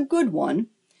 If it's a good one,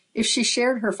 if she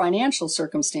shared her financial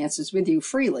circumstances with you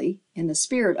freely, in the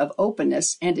spirit of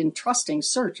openness and in trusting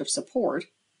search of support,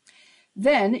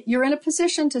 then you're in a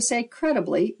position to say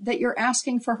credibly that you're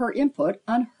asking for her input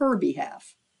on her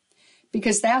behalf.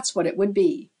 Because that's what it would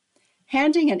be.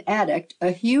 Handing an addict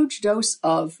a huge dose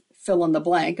of fill in the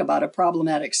blank about a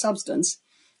problematic substance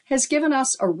has given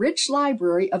us a rich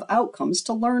library of outcomes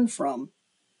to learn from.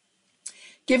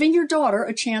 Giving your daughter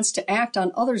a chance to act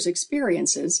on others'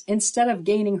 experiences instead of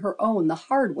gaining her own the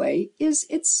hard way is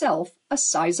itself a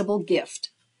sizable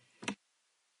gift.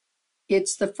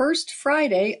 It's the first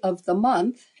Friday of the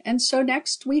month, and so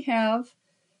next we have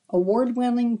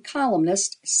award-winning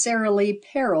columnist Sarah Lee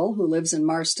Perrell, who lives in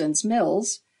Marston's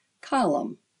Mills,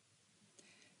 column.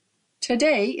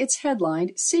 Today it's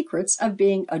headlined Secrets of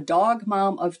Being a Dog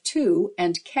Mom of 2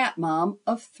 and Cat Mom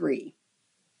of 3.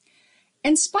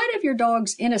 In spite of your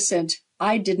dog's innocent,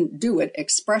 I didn't do it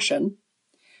expression,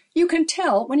 you can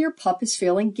tell when your pup is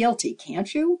feeling guilty,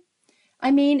 can't you? I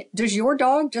mean, does your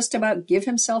dog just about give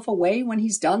himself away when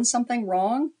he's done something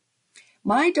wrong?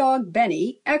 My dog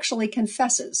Benny actually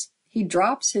confesses. He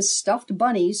drops his stuffed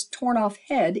bunny's torn-off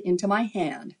head into my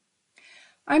hand.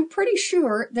 I'm pretty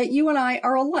sure that you and I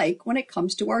are alike when it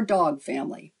comes to our dog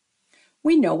family.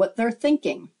 We know what they're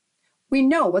thinking. We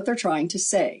know what they're trying to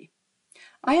say.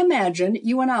 I imagine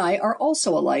you and I are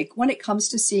also alike when it comes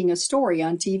to seeing a story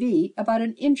on TV about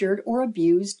an injured or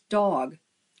abused dog.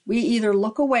 We either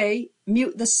look away,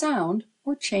 mute the sound,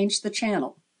 or change the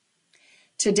channel.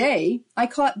 Today, I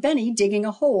caught Benny digging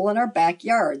a hole in our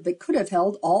backyard that could have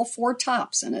held all 4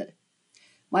 tops in it.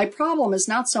 My problem is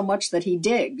not so much that he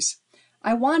digs.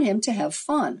 I want him to have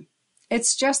fun.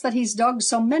 It's just that he's dug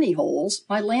so many holes,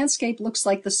 my landscape looks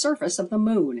like the surface of the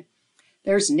moon.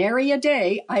 There's nary a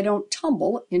day I don't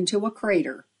tumble into a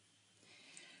crater.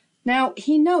 Now,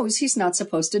 he knows he's not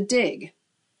supposed to dig.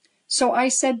 So I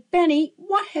said, Benny,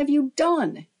 what have you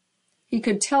done? He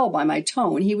could tell by my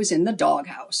tone he was in the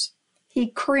doghouse. He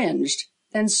cringed,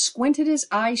 then squinted his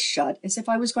eyes shut as if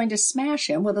I was going to smash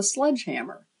him with a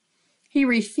sledgehammer. He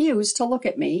refused to look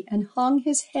at me and hung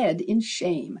his head in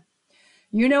shame.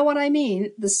 You know what I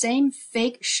mean, the same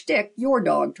fake shtick your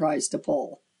dog tries to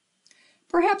pull.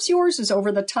 Perhaps yours is over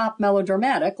the top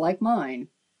melodramatic like mine.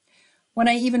 When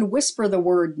I even whisper the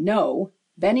word no,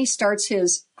 Benny starts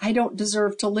his I don't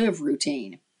deserve to live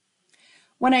routine.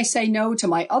 When I say no to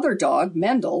my other dog,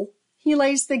 Mendel, he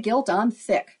lays the guilt on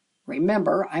thick.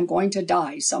 Remember, I'm going to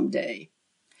die someday.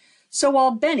 So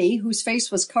while Benny, whose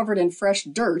face was covered in fresh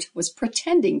dirt, was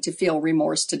pretending to feel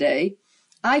remorse today,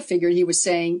 I figured he was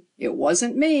saying, it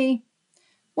wasn't me.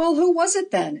 Well, who was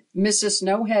it then? Mrs.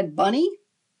 Snowhead Bunny?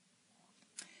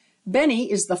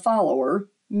 Benny is the follower.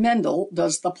 Mendel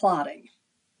does the plotting.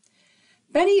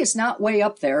 Benny is not way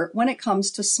up there when it comes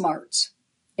to smarts.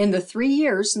 In the 3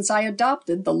 years since I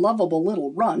adopted the lovable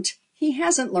little runt, he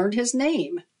hasn't learned his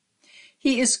name.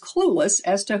 He is clueless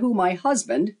as to who my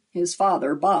husband, his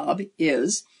father, Bob,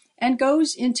 is, and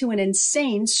goes into an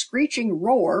insane screeching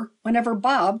roar whenever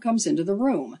Bob comes into the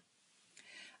room.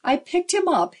 I picked him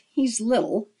up, he's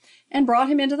little, and brought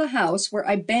him into the house where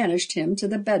I banished him to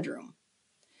the bedroom.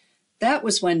 That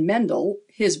was when Mendel,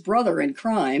 his brother in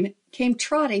crime, came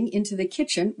trotting into the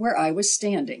kitchen where I was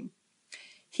standing.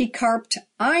 He carped,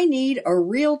 I need a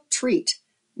real treat,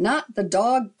 not the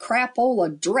dog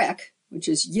crapola dreck, which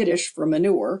is Yiddish for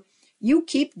manure, you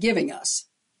keep giving us.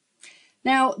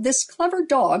 Now, this clever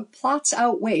dog plots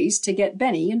out ways to get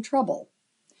Benny in trouble.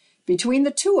 Between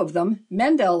the two of them,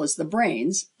 Mendel is the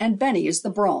brains and Benny is the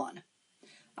brawn.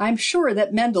 I'm sure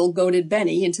that Mendel goaded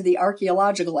Benny into the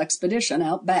archaeological expedition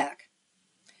out back.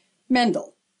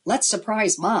 Mendel, let's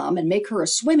surprise Mom and make her a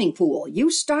swimming pool.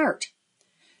 You start.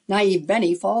 Naive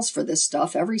Benny falls for this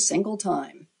stuff every single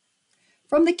time.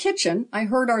 From the kitchen, I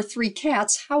heard our 3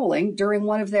 cats howling during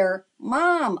one of their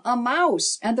 "Mom, a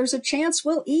mouse, and there's a chance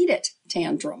we'll eat it"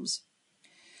 tantrums.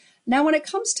 Now, when it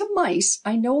comes to mice,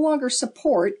 I no longer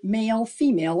support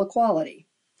male-female equality.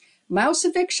 Mouse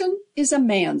eviction is a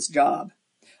man's job.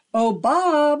 "Oh,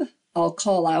 Bob," I'll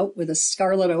call out with a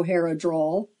Scarlett O'Hara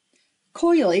drawl.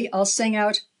 Coyly, I'll sing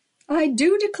out, "I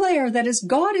do declare that as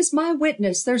God is my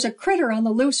witness, there's a critter on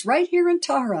the loose right here in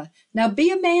Tara. Now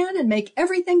be a man and make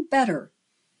everything better."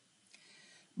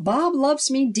 Bob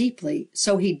loves me deeply,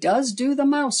 so he does do the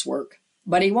mouse work,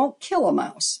 but he won't kill a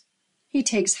mouse. He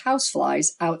takes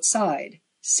houseflies outside,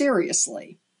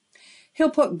 seriously. He'll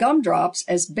put gumdrops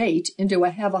as bait into a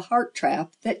have-a-heart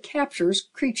trap that captures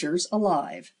creatures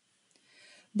alive.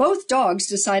 Both dogs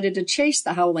decided to chase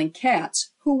the howling cats,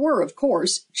 who were, of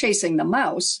course, chasing the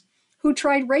mouse, who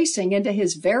tried racing into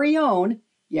his very own,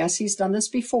 yes, he's done this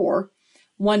before,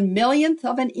 1/1,000,000th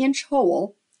of an inch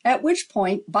hole, at which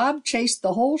point Bob chased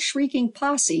the whole shrieking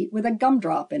posse with a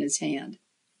gumdrop in his hand.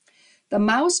 The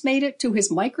mouse made it to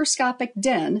his microscopic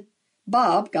den.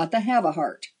 Bob got the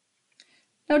have-a-heart.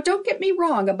 Now, don't get me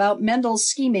wrong about Mendel's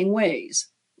scheming ways.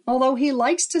 Although he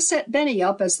likes to set Benny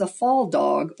up as the fall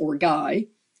dog or guy,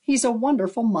 he's a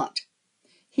wonderful mutt.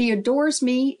 He adores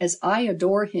me as I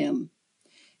adore him.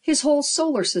 His whole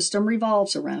solar system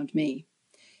revolves around me.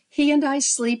 He and I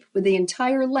sleep with the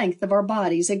entire length of our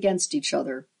bodies against each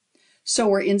other. So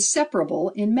we're inseparable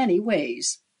in many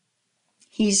ways.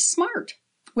 He's smart.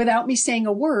 Without me saying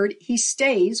a word, he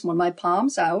stays when my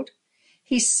palm's out,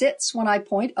 he sits when I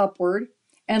point upward,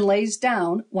 and lays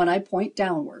down when I point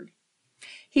downward.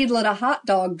 He'd let a hot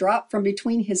dog drop from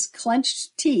between his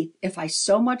clenched teeth if I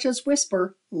so much as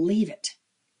whisper, "Leave it."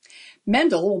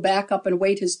 Mendel will back up and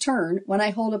wait his turn when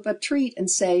I hold up a treat and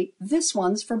say, "This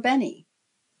one's for Benny."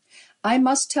 I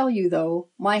must tell you, though,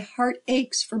 my heart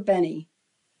aches for Benny.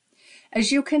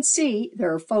 As you can see,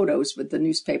 there are photos with the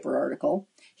newspaper article.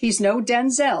 He's no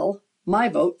Denzel, my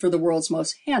vote for the world's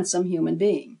most handsome human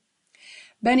being.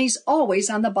 Benny's always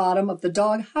on the bottom of the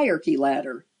dog hierarchy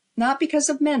ladder, not because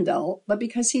of Mendel, but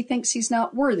because he thinks he's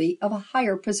not worthy of a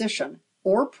higher position,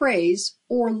 or praise,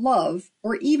 or love,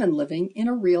 or even living in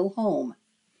a real home.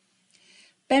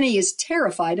 Benny is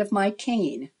terrified of my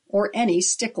cane, or any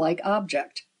stick-like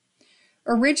object.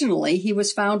 Originally, he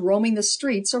was found roaming the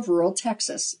streets of rural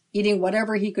Texas, eating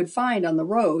whatever he could find on the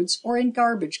roads or in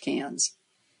garbage cans.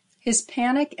 His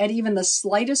panic at even the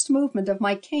slightest movement of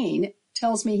my cane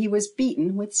tells me he was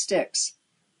beaten with sticks.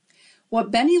 What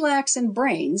Benny lacks in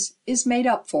brains is made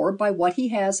up for by what he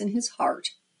has in his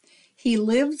heart. He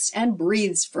lives and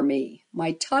breathes for me,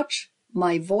 my touch,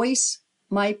 my voice,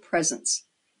 my presence.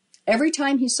 Every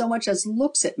time he so much as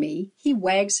looks at me, he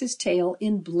wags his tail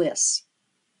in bliss.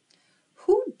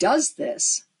 Who does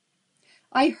this?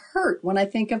 I hurt when I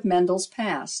think of Mendel's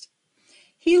past.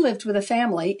 He lived with a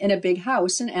family in a big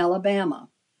house in Alabama.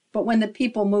 But when the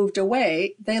people moved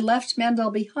away, they left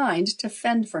Mendel behind to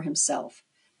fend for himself.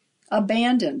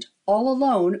 Abandoned, all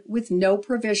alone, with no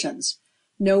provisions.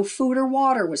 No food or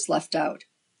water was left out.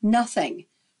 Nothing.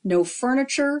 No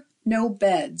furniture, no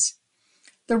beds.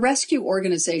 The rescue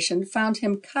organization found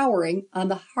him cowering on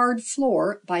the hard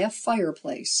floor by a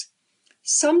fireplace.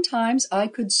 Sometimes I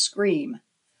could scream.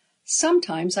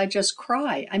 Sometimes I just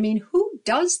cry. I mean, who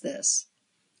does this?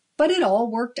 But it all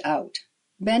worked out.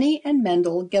 Benny and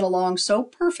Mendel get along so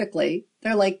perfectly,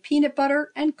 they're like peanut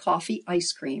butter and coffee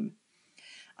ice cream.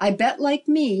 I bet, like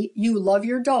me, you love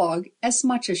your dog as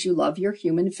much as you love your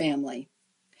human family.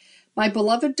 My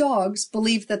beloved dogs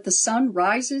believe that the sun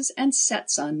rises and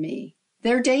sets on me.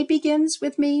 Their day begins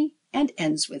with me and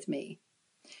ends with me.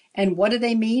 And what do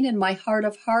they mean in my heart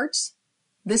of hearts?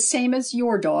 The same as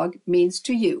your dog means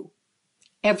to you.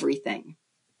 Everything.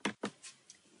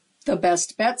 The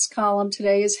Best Bets column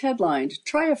today is headlined,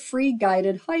 "Try a free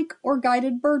guided hike or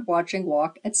guided birdwatching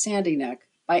walk at Sandy Neck"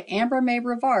 by Amber May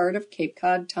Rivard of Cape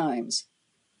Cod Times.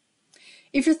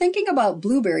 If you're thinking about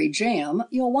blueberry jam,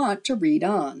 you'll want to read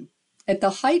on. At the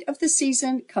height of the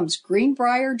season comes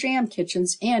Greenbrier Jam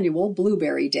Kitchen's annual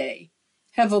Blueberry Day.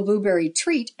 Have a blueberry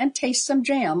treat and taste some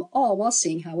jam, all while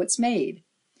seeing how it's made.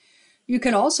 You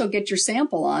can also get your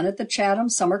sample on at the Chatham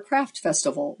Summer Craft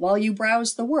Festival while you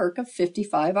browse the work of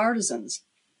 55 artisans.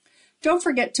 Don't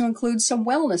forget to include some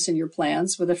wellness in your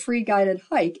plans with a free guided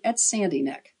hike at Sandy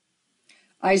Neck.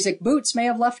 Isaac Boots may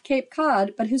have left Cape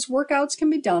Cod, but his workouts can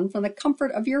be done from the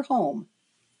comfort of your home.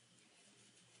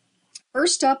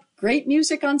 First up, great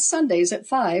music on Sundays at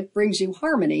 5 brings you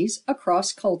harmonies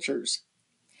across cultures.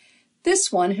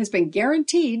 This one has been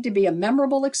guaranteed to be a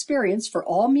memorable experience for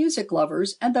all music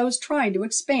lovers and those trying to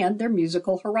expand their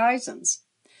musical horizons.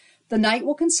 The night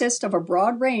will consist of a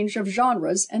broad range of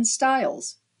genres and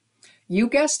styles. You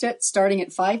guessed it, starting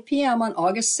at 5 p.m. on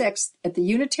August 6th at the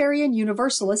Unitarian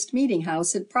Universalist Meeting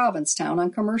House at Provincetown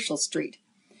on Commercial Street.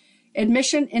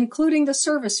 Admission, including the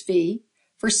service fee,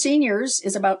 for seniors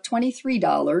is about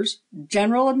 $23,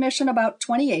 general admission about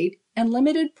 $28, and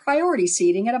limited priority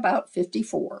seating at about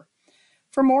 $54.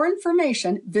 For more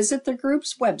information, visit the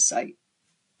group's website.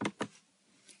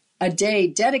 A day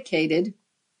dedicated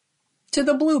to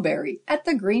the blueberry at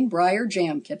the Greenbrier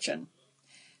Jam Kitchen.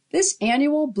 This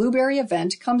annual blueberry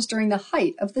event comes during the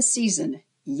height of the season.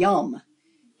 Yum!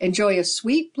 Enjoy a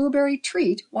sweet blueberry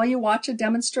treat while you watch a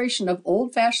demonstration of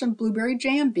old-fashioned blueberry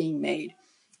jam being made.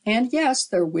 And yes,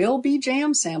 there will be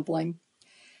jam sampling.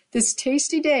 This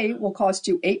tasty day will cost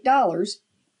you $8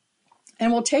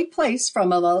 and will take place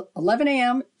from 11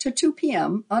 a.m. to 2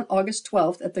 p.m. on August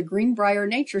 12th at the Greenbrier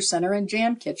Nature Center and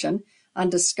Jam Kitchen on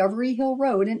Discovery Hill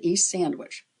Road in East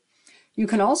Sandwich. You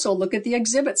can also look at the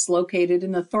exhibits located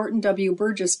in the Thornton W.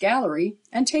 Burgess Gallery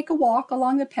and take a walk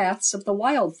along the paths of the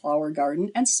Wildflower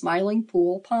Garden and Smiling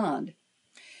Pool Pond.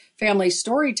 Family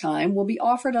Story Time will be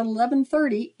offered at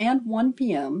 11:30 and 1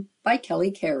 p.m. by Kelly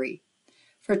Carey.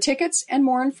 For tickets and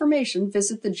more information,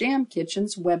 visit the Jam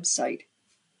Kitchen's website.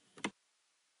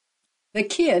 The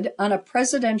Kid on a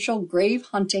Presidential Grave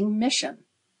Hunting Mission.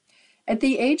 At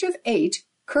the age of 8,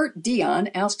 Kurt Dion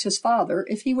asked his father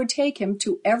if he would take him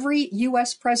to every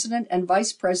U.S. president and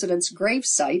vice president's grave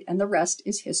site, and the rest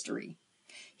is history.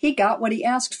 He got what he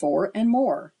asked for and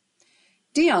more.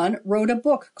 Dion wrote a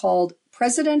book called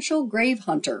Presidential Grave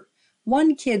Hunter,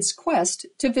 One Kid's Quest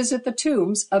to Visit the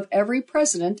Tombs of Every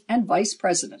President and Vice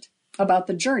President, about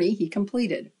the journey he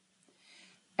completed.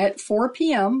 At 4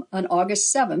 p.m. on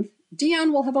August 7th,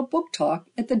 Dion will have a book talk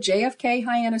at the JFK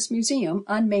Hyannis Museum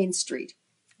on Main Street.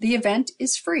 The event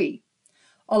is free.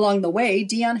 Along the way,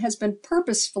 Dion has been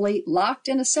purposefully locked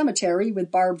in a cemetery with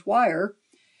barbed wire,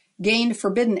 gained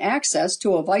forbidden access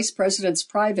to a vice president's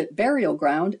private burial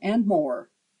ground, and more.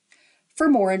 For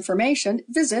more information,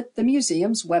 visit the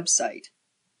museum's website.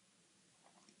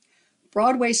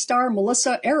 Broadway star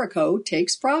Melissa Errico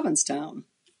takes Provincetown.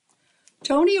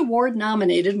 Tony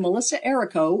Award-nominated Melissa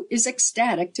Errico is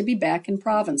ecstatic to be back in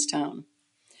Provincetown.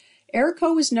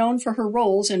 Errico is known for her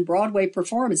roles in Broadway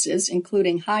performances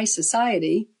including High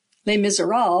Society, Les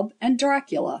Miserables, and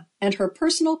Dracula, and her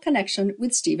personal connection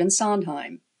with Stephen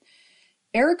Sondheim.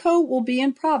 Errico will be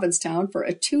in Provincetown for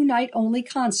a 2-night-only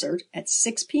concert at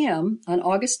 6 p.m. on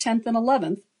August 10th and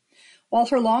 11th, while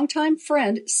her longtime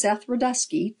friend Seth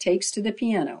Radusky takes to the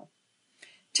piano.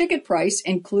 Ticket price,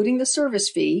 including the service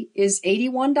fee, is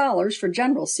 $81 for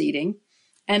general seating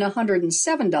and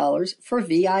 $107 for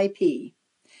VIP.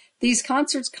 These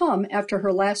concerts come after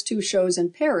her last 2 shows in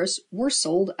Paris were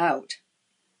sold out.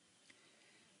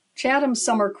 Chatham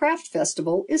Summer Craft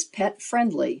Festival is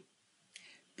pet-friendly.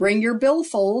 Bring your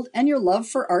billfold and your love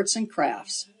for arts and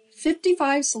crafts.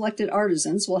 55 selected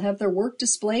artisans will have their work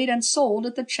displayed and sold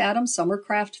at the Chatham Summer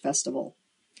Craft Festival.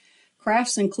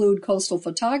 Crafts include coastal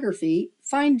photography,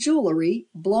 fine jewelry,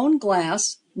 blown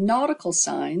glass, nautical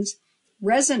signs,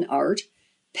 resin art,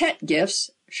 pet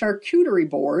gifts, charcuterie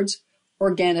boards,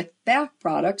 organic bath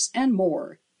products, and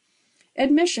more.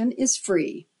 Admission is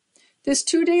free. This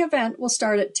 2-day event will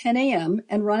start at 10 a.m.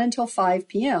 and run until 5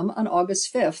 p.m. on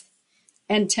August 5th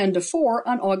and 10 to 4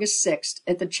 on August 6th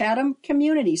at the Chatham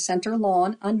Community Center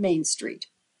lawn on Main Street.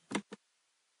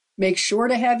 Make sure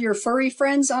to have your furry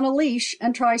friends on a leash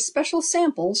and try special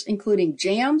samples including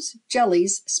jams,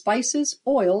 jellies, spices,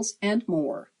 oils, and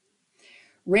more.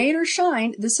 Rain or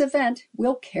shine, this event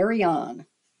will carry on.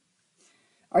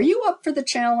 Are you up for the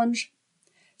challenge?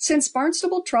 Since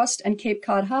Barnstable Trust and Cape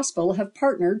Cod Hospital have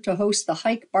partnered to host the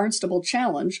Hike Barnstable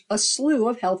Challenge, a slew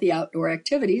of healthy outdoor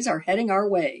activities are heading our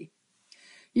way.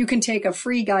 You can take a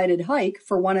free guided hike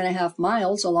for 1.5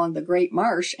 miles along the Great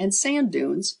Marsh and sand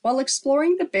dunes while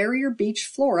exploring the barrier beach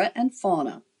flora and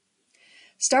fauna.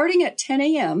 Starting at 10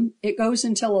 a.m., it goes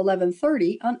until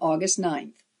 11:30 on August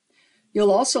 9th. You'll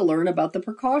also learn about the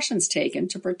precautions taken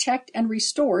to protect and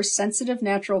restore sensitive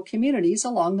natural communities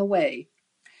along the way.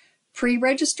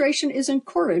 Pre-registration is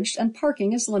encouraged and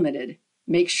parking is limited.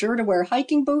 Make sure to wear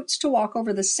hiking boots to walk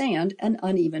over the sand and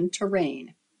uneven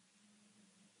terrain.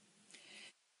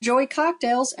 Enjoy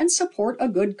cocktails and support a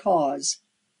good cause.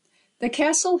 The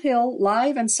Castle Hill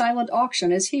live and silent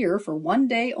auction is here for one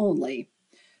day only.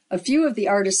 A few of the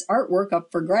artists' artwork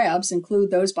up for grabs include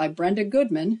those by Brenda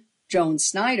Goodman, Joan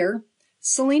Snyder,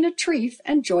 Selena Treef,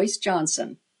 and Joyce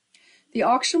Johnson. The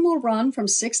auction will run from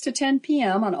 6 to 10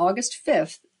 p.m. on August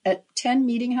 5th at 10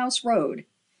 Meeting House Road.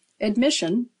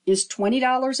 Admission is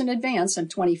 $20 in advance and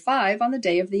 $25 on the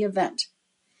day of the event.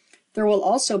 There will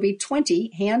also be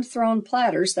 20 hand-thrown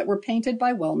platters that were painted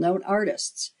by well-known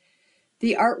artists.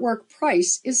 The artwork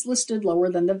price is listed lower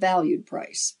than the valued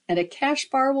price, and a cash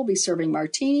bar will be serving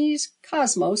martinis,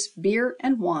 Cosmos, beer,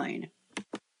 and wine.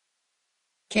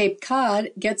 Cape Cod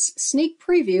gets sneak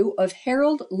preview of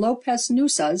Harold Lopez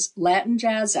Nusa's Latin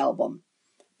Jazz album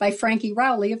by Frankie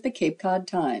Rowley of the Cape Cod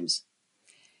Times.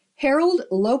 Harold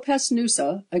Lopez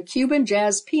Nusa, a Cuban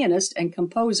jazz pianist and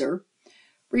composer,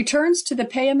 returns to the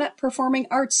Payamet Performing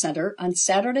Arts Center on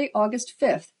Saturday, August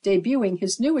 5th, debuting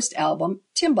his newest album,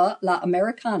 Timba La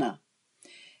Americana.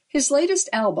 His latest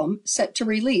album, set to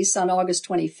release on August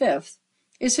 25th,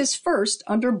 is his first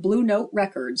under Blue Note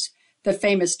Records, the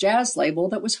famous jazz label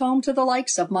that was home to the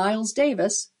likes of Miles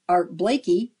Davis, Art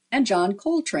Blakey, and John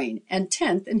Coltrane, and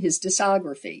 10th in his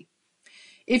discography.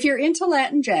 If you're into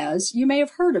Latin jazz, you may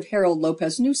have heard of Harold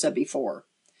Lopez Nusa before.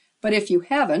 But if you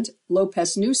haven't,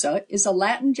 Lopez Nusa is a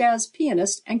Latin jazz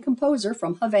pianist and composer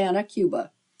from Havana,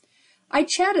 Cuba. I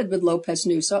chatted with Lopez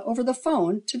Nusa over the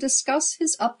phone to discuss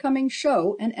his upcoming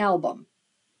show and album.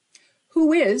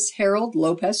 Who is Harold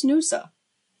Lopez Nusa?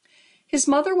 His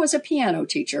mother was a piano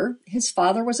teacher, his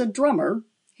father was a drummer,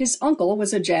 his uncle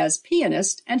was a jazz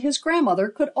pianist, and his grandmother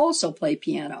could also play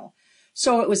piano,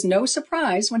 so it was no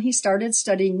surprise when he started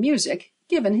studying music,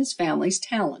 given his family's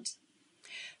talent.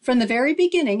 From the very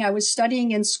beginning, I was studying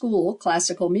in school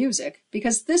classical music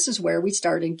because this is where we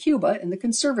start in Cuba in the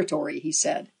conservatory, he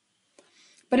said.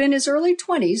 But in his early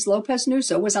 20s, Lopez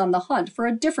Nusa was on the hunt for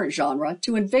a different genre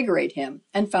to invigorate him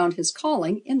and found his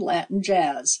calling in Latin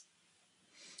jazz.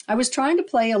 I was trying to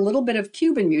play a little bit of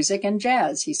Cuban music and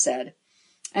jazz, he said,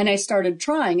 and I started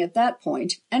trying at that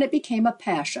point, and it became a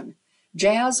passion.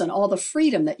 Jazz and all the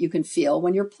freedom that you can feel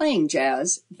when you're playing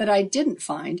jazz that I didn't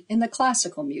find in the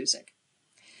classical music.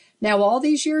 Now, all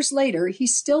these years later, he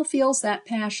still feels that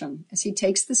passion as he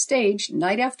takes the stage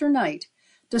night after night,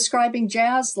 describing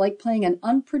jazz like playing an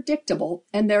unpredictable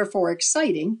and therefore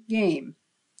exciting game.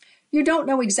 You don't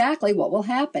know exactly what will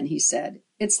happen, he said.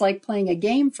 It's like playing a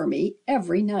game for me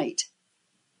every night.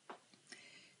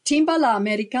 Timba La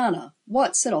Americana,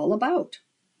 what's it all about?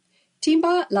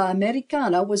 Timba La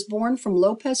Americana was born from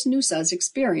Lopez Nusa's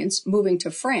experience moving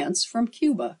to France from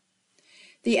Cuba.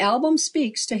 The album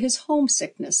speaks to his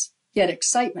homesickness, yet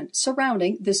excitement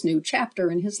surrounding this new chapter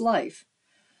in his life.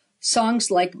 Songs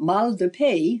like Mal de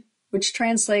Pays, which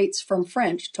translates from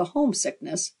French to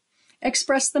homesickness,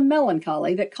 express the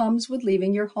melancholy that comes with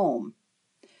leaving your home.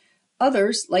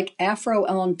 Others, like Afro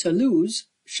en Toulouse,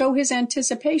 show his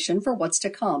anticipation for what's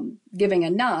to come, giving a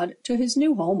nod to his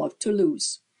new home of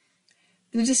Toulouse.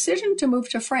 The decision to move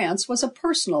to France was a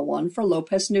personal one for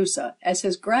Lopez Nusa, as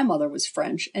his grandmother was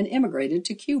French and immigrated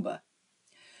to Cuba.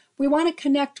 We want to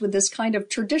connect with this kind of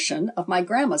tradition of my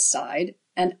grandma's side,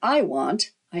 and I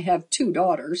have 2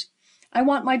 daughters, I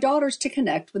want my daughters to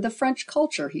connect with the French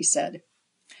culture, he said.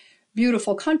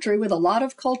 Beautiful country with a lot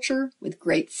of culture, with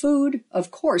great food, of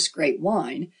course great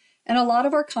wine, and a lot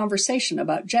of our conversation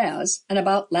about jazz and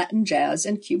about Latin jazz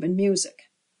and Cuban music.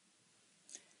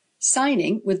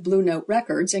 Signing with Blue Note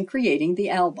Records and creating the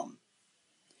album.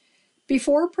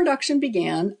 Before production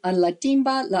began on La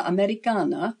Timba La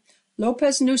Americana,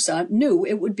 Lopez Nusa knew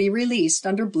it would be released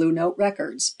under Blue Note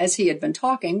Records, as he had been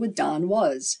talking with Don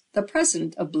Was, the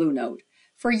president of Blue Note,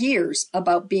 for years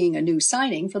about being a new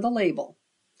signing for the label.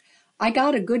 I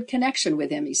got a good connection with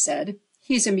him, he said.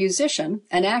 He's a musician,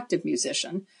 an active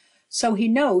musician, so he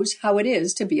knows how it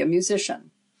is to be a musician.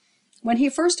 When he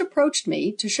first approached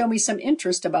me to show me some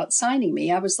interest about signing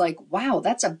me, I was like, wow,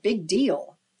 that's a big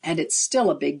deal. And it's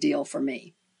still a big deal for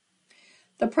me.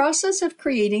 The process of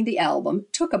creating the album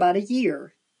took about a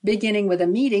year, beginning with a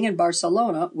meeting in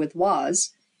Barcelona with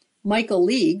Was, Michael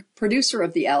League, producer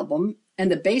of the album,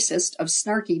 and the bassist of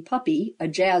Snarky Puppy, a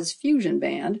jazz fusion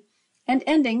band, and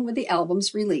ending with the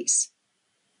album's release.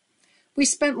 We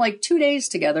spent like 2 days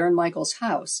together in Michael's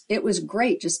house. It was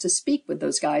great just to speak with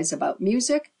those guys about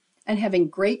music and having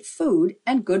great food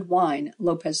and good wine,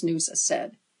 Lopez Nusa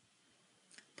said.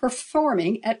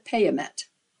 Performing at Payamet.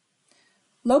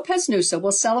 Lopez Nusa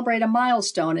will celebrate a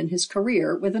milestone in his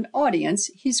career with an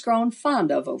audience he's grown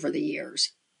fond of over the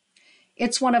years.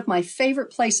 It's one of my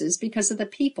favorite places because of the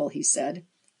people, he said.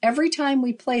 Every time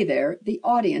we play there, the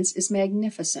audience is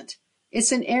magnificent.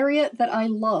 It's an area that I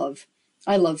love,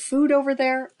 I love food over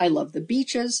there. I love the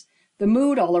beaches. The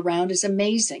mood all around is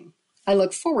amazing. I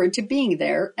look forward to being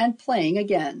there and playing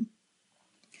again.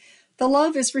 The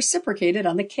love is reciprocated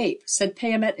on the Cape, said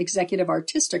Payamet Executive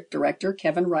Artistic Director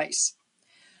Kevin Rice.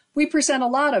 We present a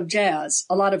lot of jazz,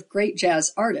 a lot of great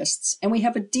jazz artists, and we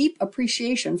have a deep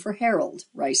appreciation for Harold,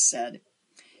 Rice said.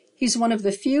 He's one of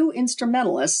the few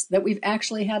instrumentalists that we've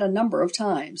actually had a number of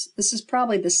times. This is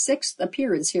probably the 6th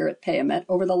appearance here at Payamet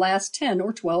over the last 10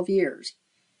 or 12 years.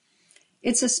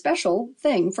 It's a special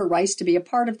thing for Rice to be a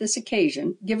part of this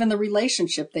occasion, given the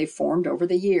relationship they've formed over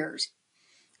the years.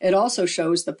 It also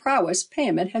shows the prowess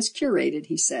Payamet has curated,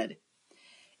 he said.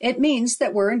 It means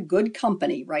that we're in good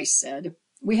company, Rice said.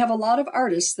 We have a lot of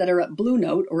artists that are at Blue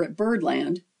Note or at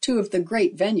Birdland, 2 of the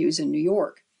great venues in New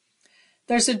York.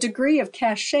 There's a degree of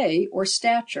cachet or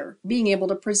stature, being able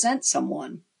to present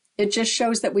someone. It just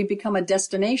shows that we become a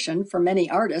destination for many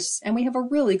artists, and we have a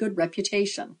really good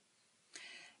reputation.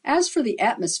 As for the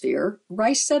atmosphere,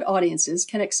 Rice said audiences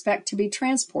can expect to be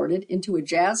transported into a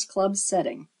jazz club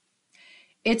setting.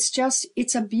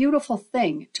 It's a beautiful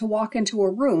thing to walk into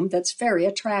a room that's very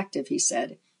attractive, he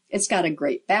said. It's got a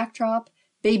great backdrop,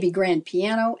 baby grand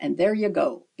piano, and there you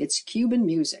go. It's Cuban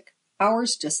music.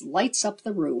 Ours just lights up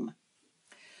the room.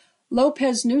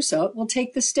 Lopez Nusa will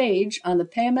take the stage on the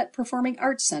Payamet Performing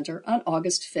Arts Center on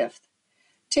August 5th.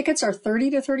 Tickets are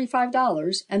 $30 to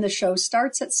 $35, and the show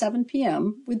starts at 7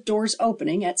 p.m., with doors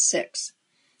opening at 6.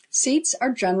 Seats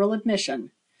are general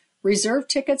admission. Reserve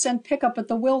tickets and pick up at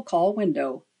the will call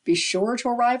window. Be sure to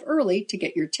arrive early to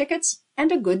get your tickets and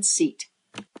a good seat.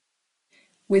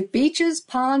 With beaches,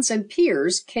 ponds, and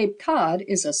piers, Cape Cod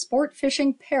is a sport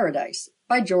fishing paradise,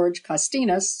 by George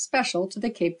Costinas, special to the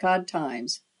Cape Cod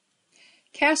Times.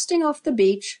 Casting off the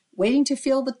beach, waiting to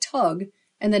feel the tug,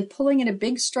 and then pulling in a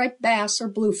big striped bass or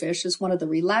bluefish is one of the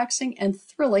relaxing and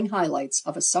thrilling highlights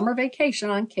of a summer vacation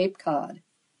on Cape Cod.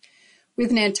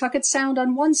 With Nantucket Sound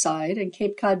on one side and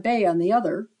Cape Cod Bay on the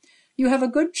other, you have a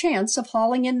good chance of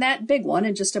hauling in that big one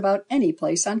in just about any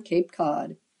place on Cape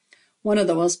Cod. One of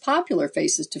the most popular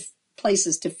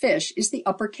places to fish is the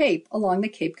Upper Cape along the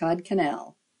Cape Cod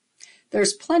Canal.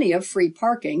 There's plenty of free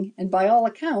parking, and by all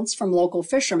accounts from local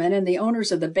fishermen and the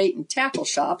owners of the bait and tackle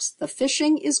shops, the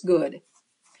fishing is good.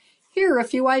 Here are a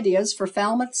few ideas for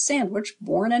Falmouth, Sandwich,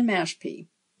 Bourne, and Mashpee.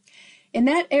 In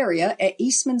that area at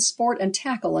Eastman Sport and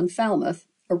Tackle in Falmouth,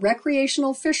 a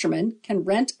recreational fisherman can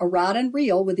rent a rod and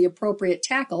reel with the appropriate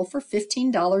tackle for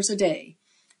 $15 a day,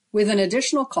 with an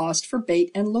additional cost for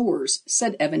bait and lures,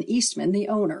 said Evan Eastman, the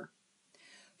owner.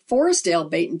 Forestdale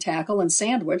Bait and Tackle in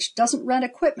Sandwich doesn't rent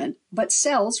equipment, but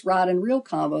sells rod and reel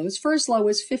combos for as low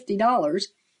as $50,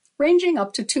 ranging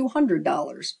up to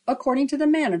 $200, according to the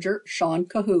manager, Sean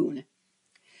Cahoon.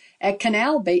 At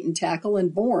Canal Bait and Tackle in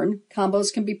Bourne,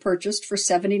 combos can be purchased for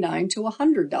 $79 to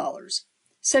 $100,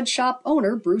 said shop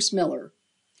owner Bruce Miller.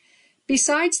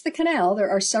 Besides the canal, there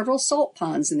are several salt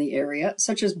ponds in the area,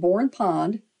 such as Bourne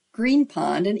Pond, Green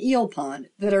Pond, and Eel Pond,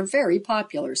 that are very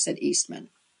popular, said Eastman.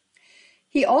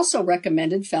 He also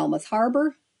recommended Falmouth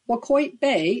Harbor, Wacoit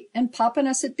Bay, and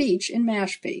Popponesset Beach in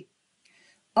Mashpee.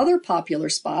 Other popular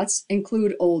spots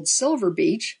include Old Silver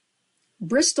Beach,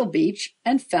 Bristol Beach,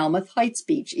 and Falmouth Heights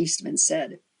Beach, Eastman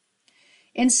said.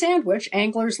 In Sandwich,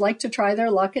 anglers like to try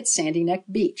their luck at Sandy Neck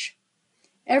Beach.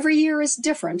 Every year is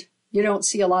different. You don't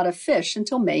see a lot of fish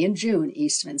until May and June,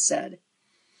 Eastman said.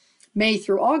 May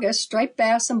through August, striped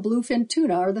bass and bluefin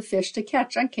tuna are the fish to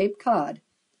catch on Cape Cod.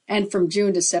 And from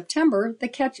June to September, the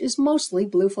catch is mostly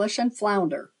bluefish and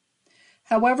flounder.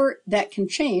 However, that can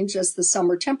change as the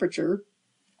summer temperature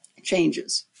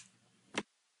changes.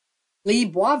 Lee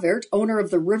Boisvert, owner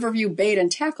of the Riverview Bait and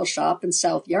Tackle Shop in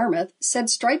South Yarmouth, said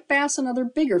striped bass and other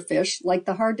bigger fish, like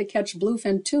the hard-to-catch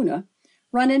bluefin tuna,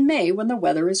 run in May when the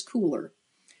weather is cooler.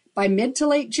 By mid to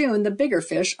late June, the bigger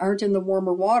fish aren't in the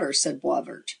warmer water, said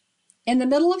Boisvert. In the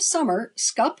middle of summer,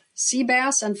 scup, sea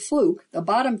bass, and fluke, the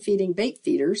bottom-feeding bait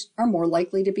feeders, are more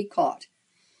likely to be caught.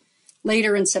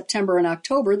 Later in September and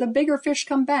October, the bigger fish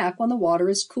come back when the water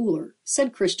is cooler,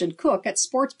 said Christian Cook at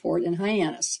Sportsport in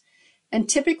Hyannis. And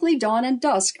typically dawn and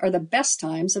dusk are the best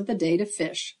times of the day to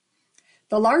fish.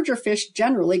 The larger fish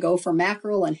generally go for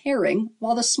mackerel and herring,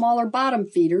 while the smaller bottom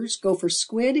feeders go for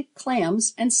squid,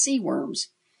 clams, and sea worms.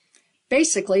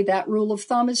 Basically, that rule of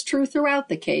thumb is true throughout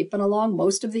the Cape and along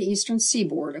most of the eastern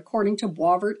seaboard, according to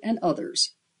Boisvert and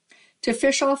others. To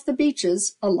fish off the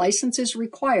beaches, a license is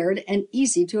required and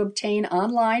easy to obtain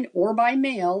online or by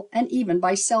mail and even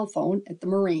by cell phone at the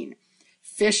Marine,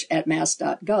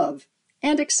 fish@mass.gov,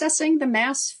 and accessing the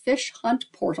Mass Fish Hunt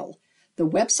portal. The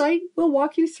website will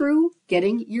walk you through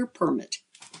getting your permit.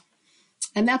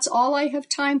 And that's all I have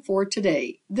time for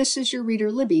today. This is your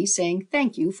reader Libby saying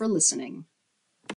thank you for listening.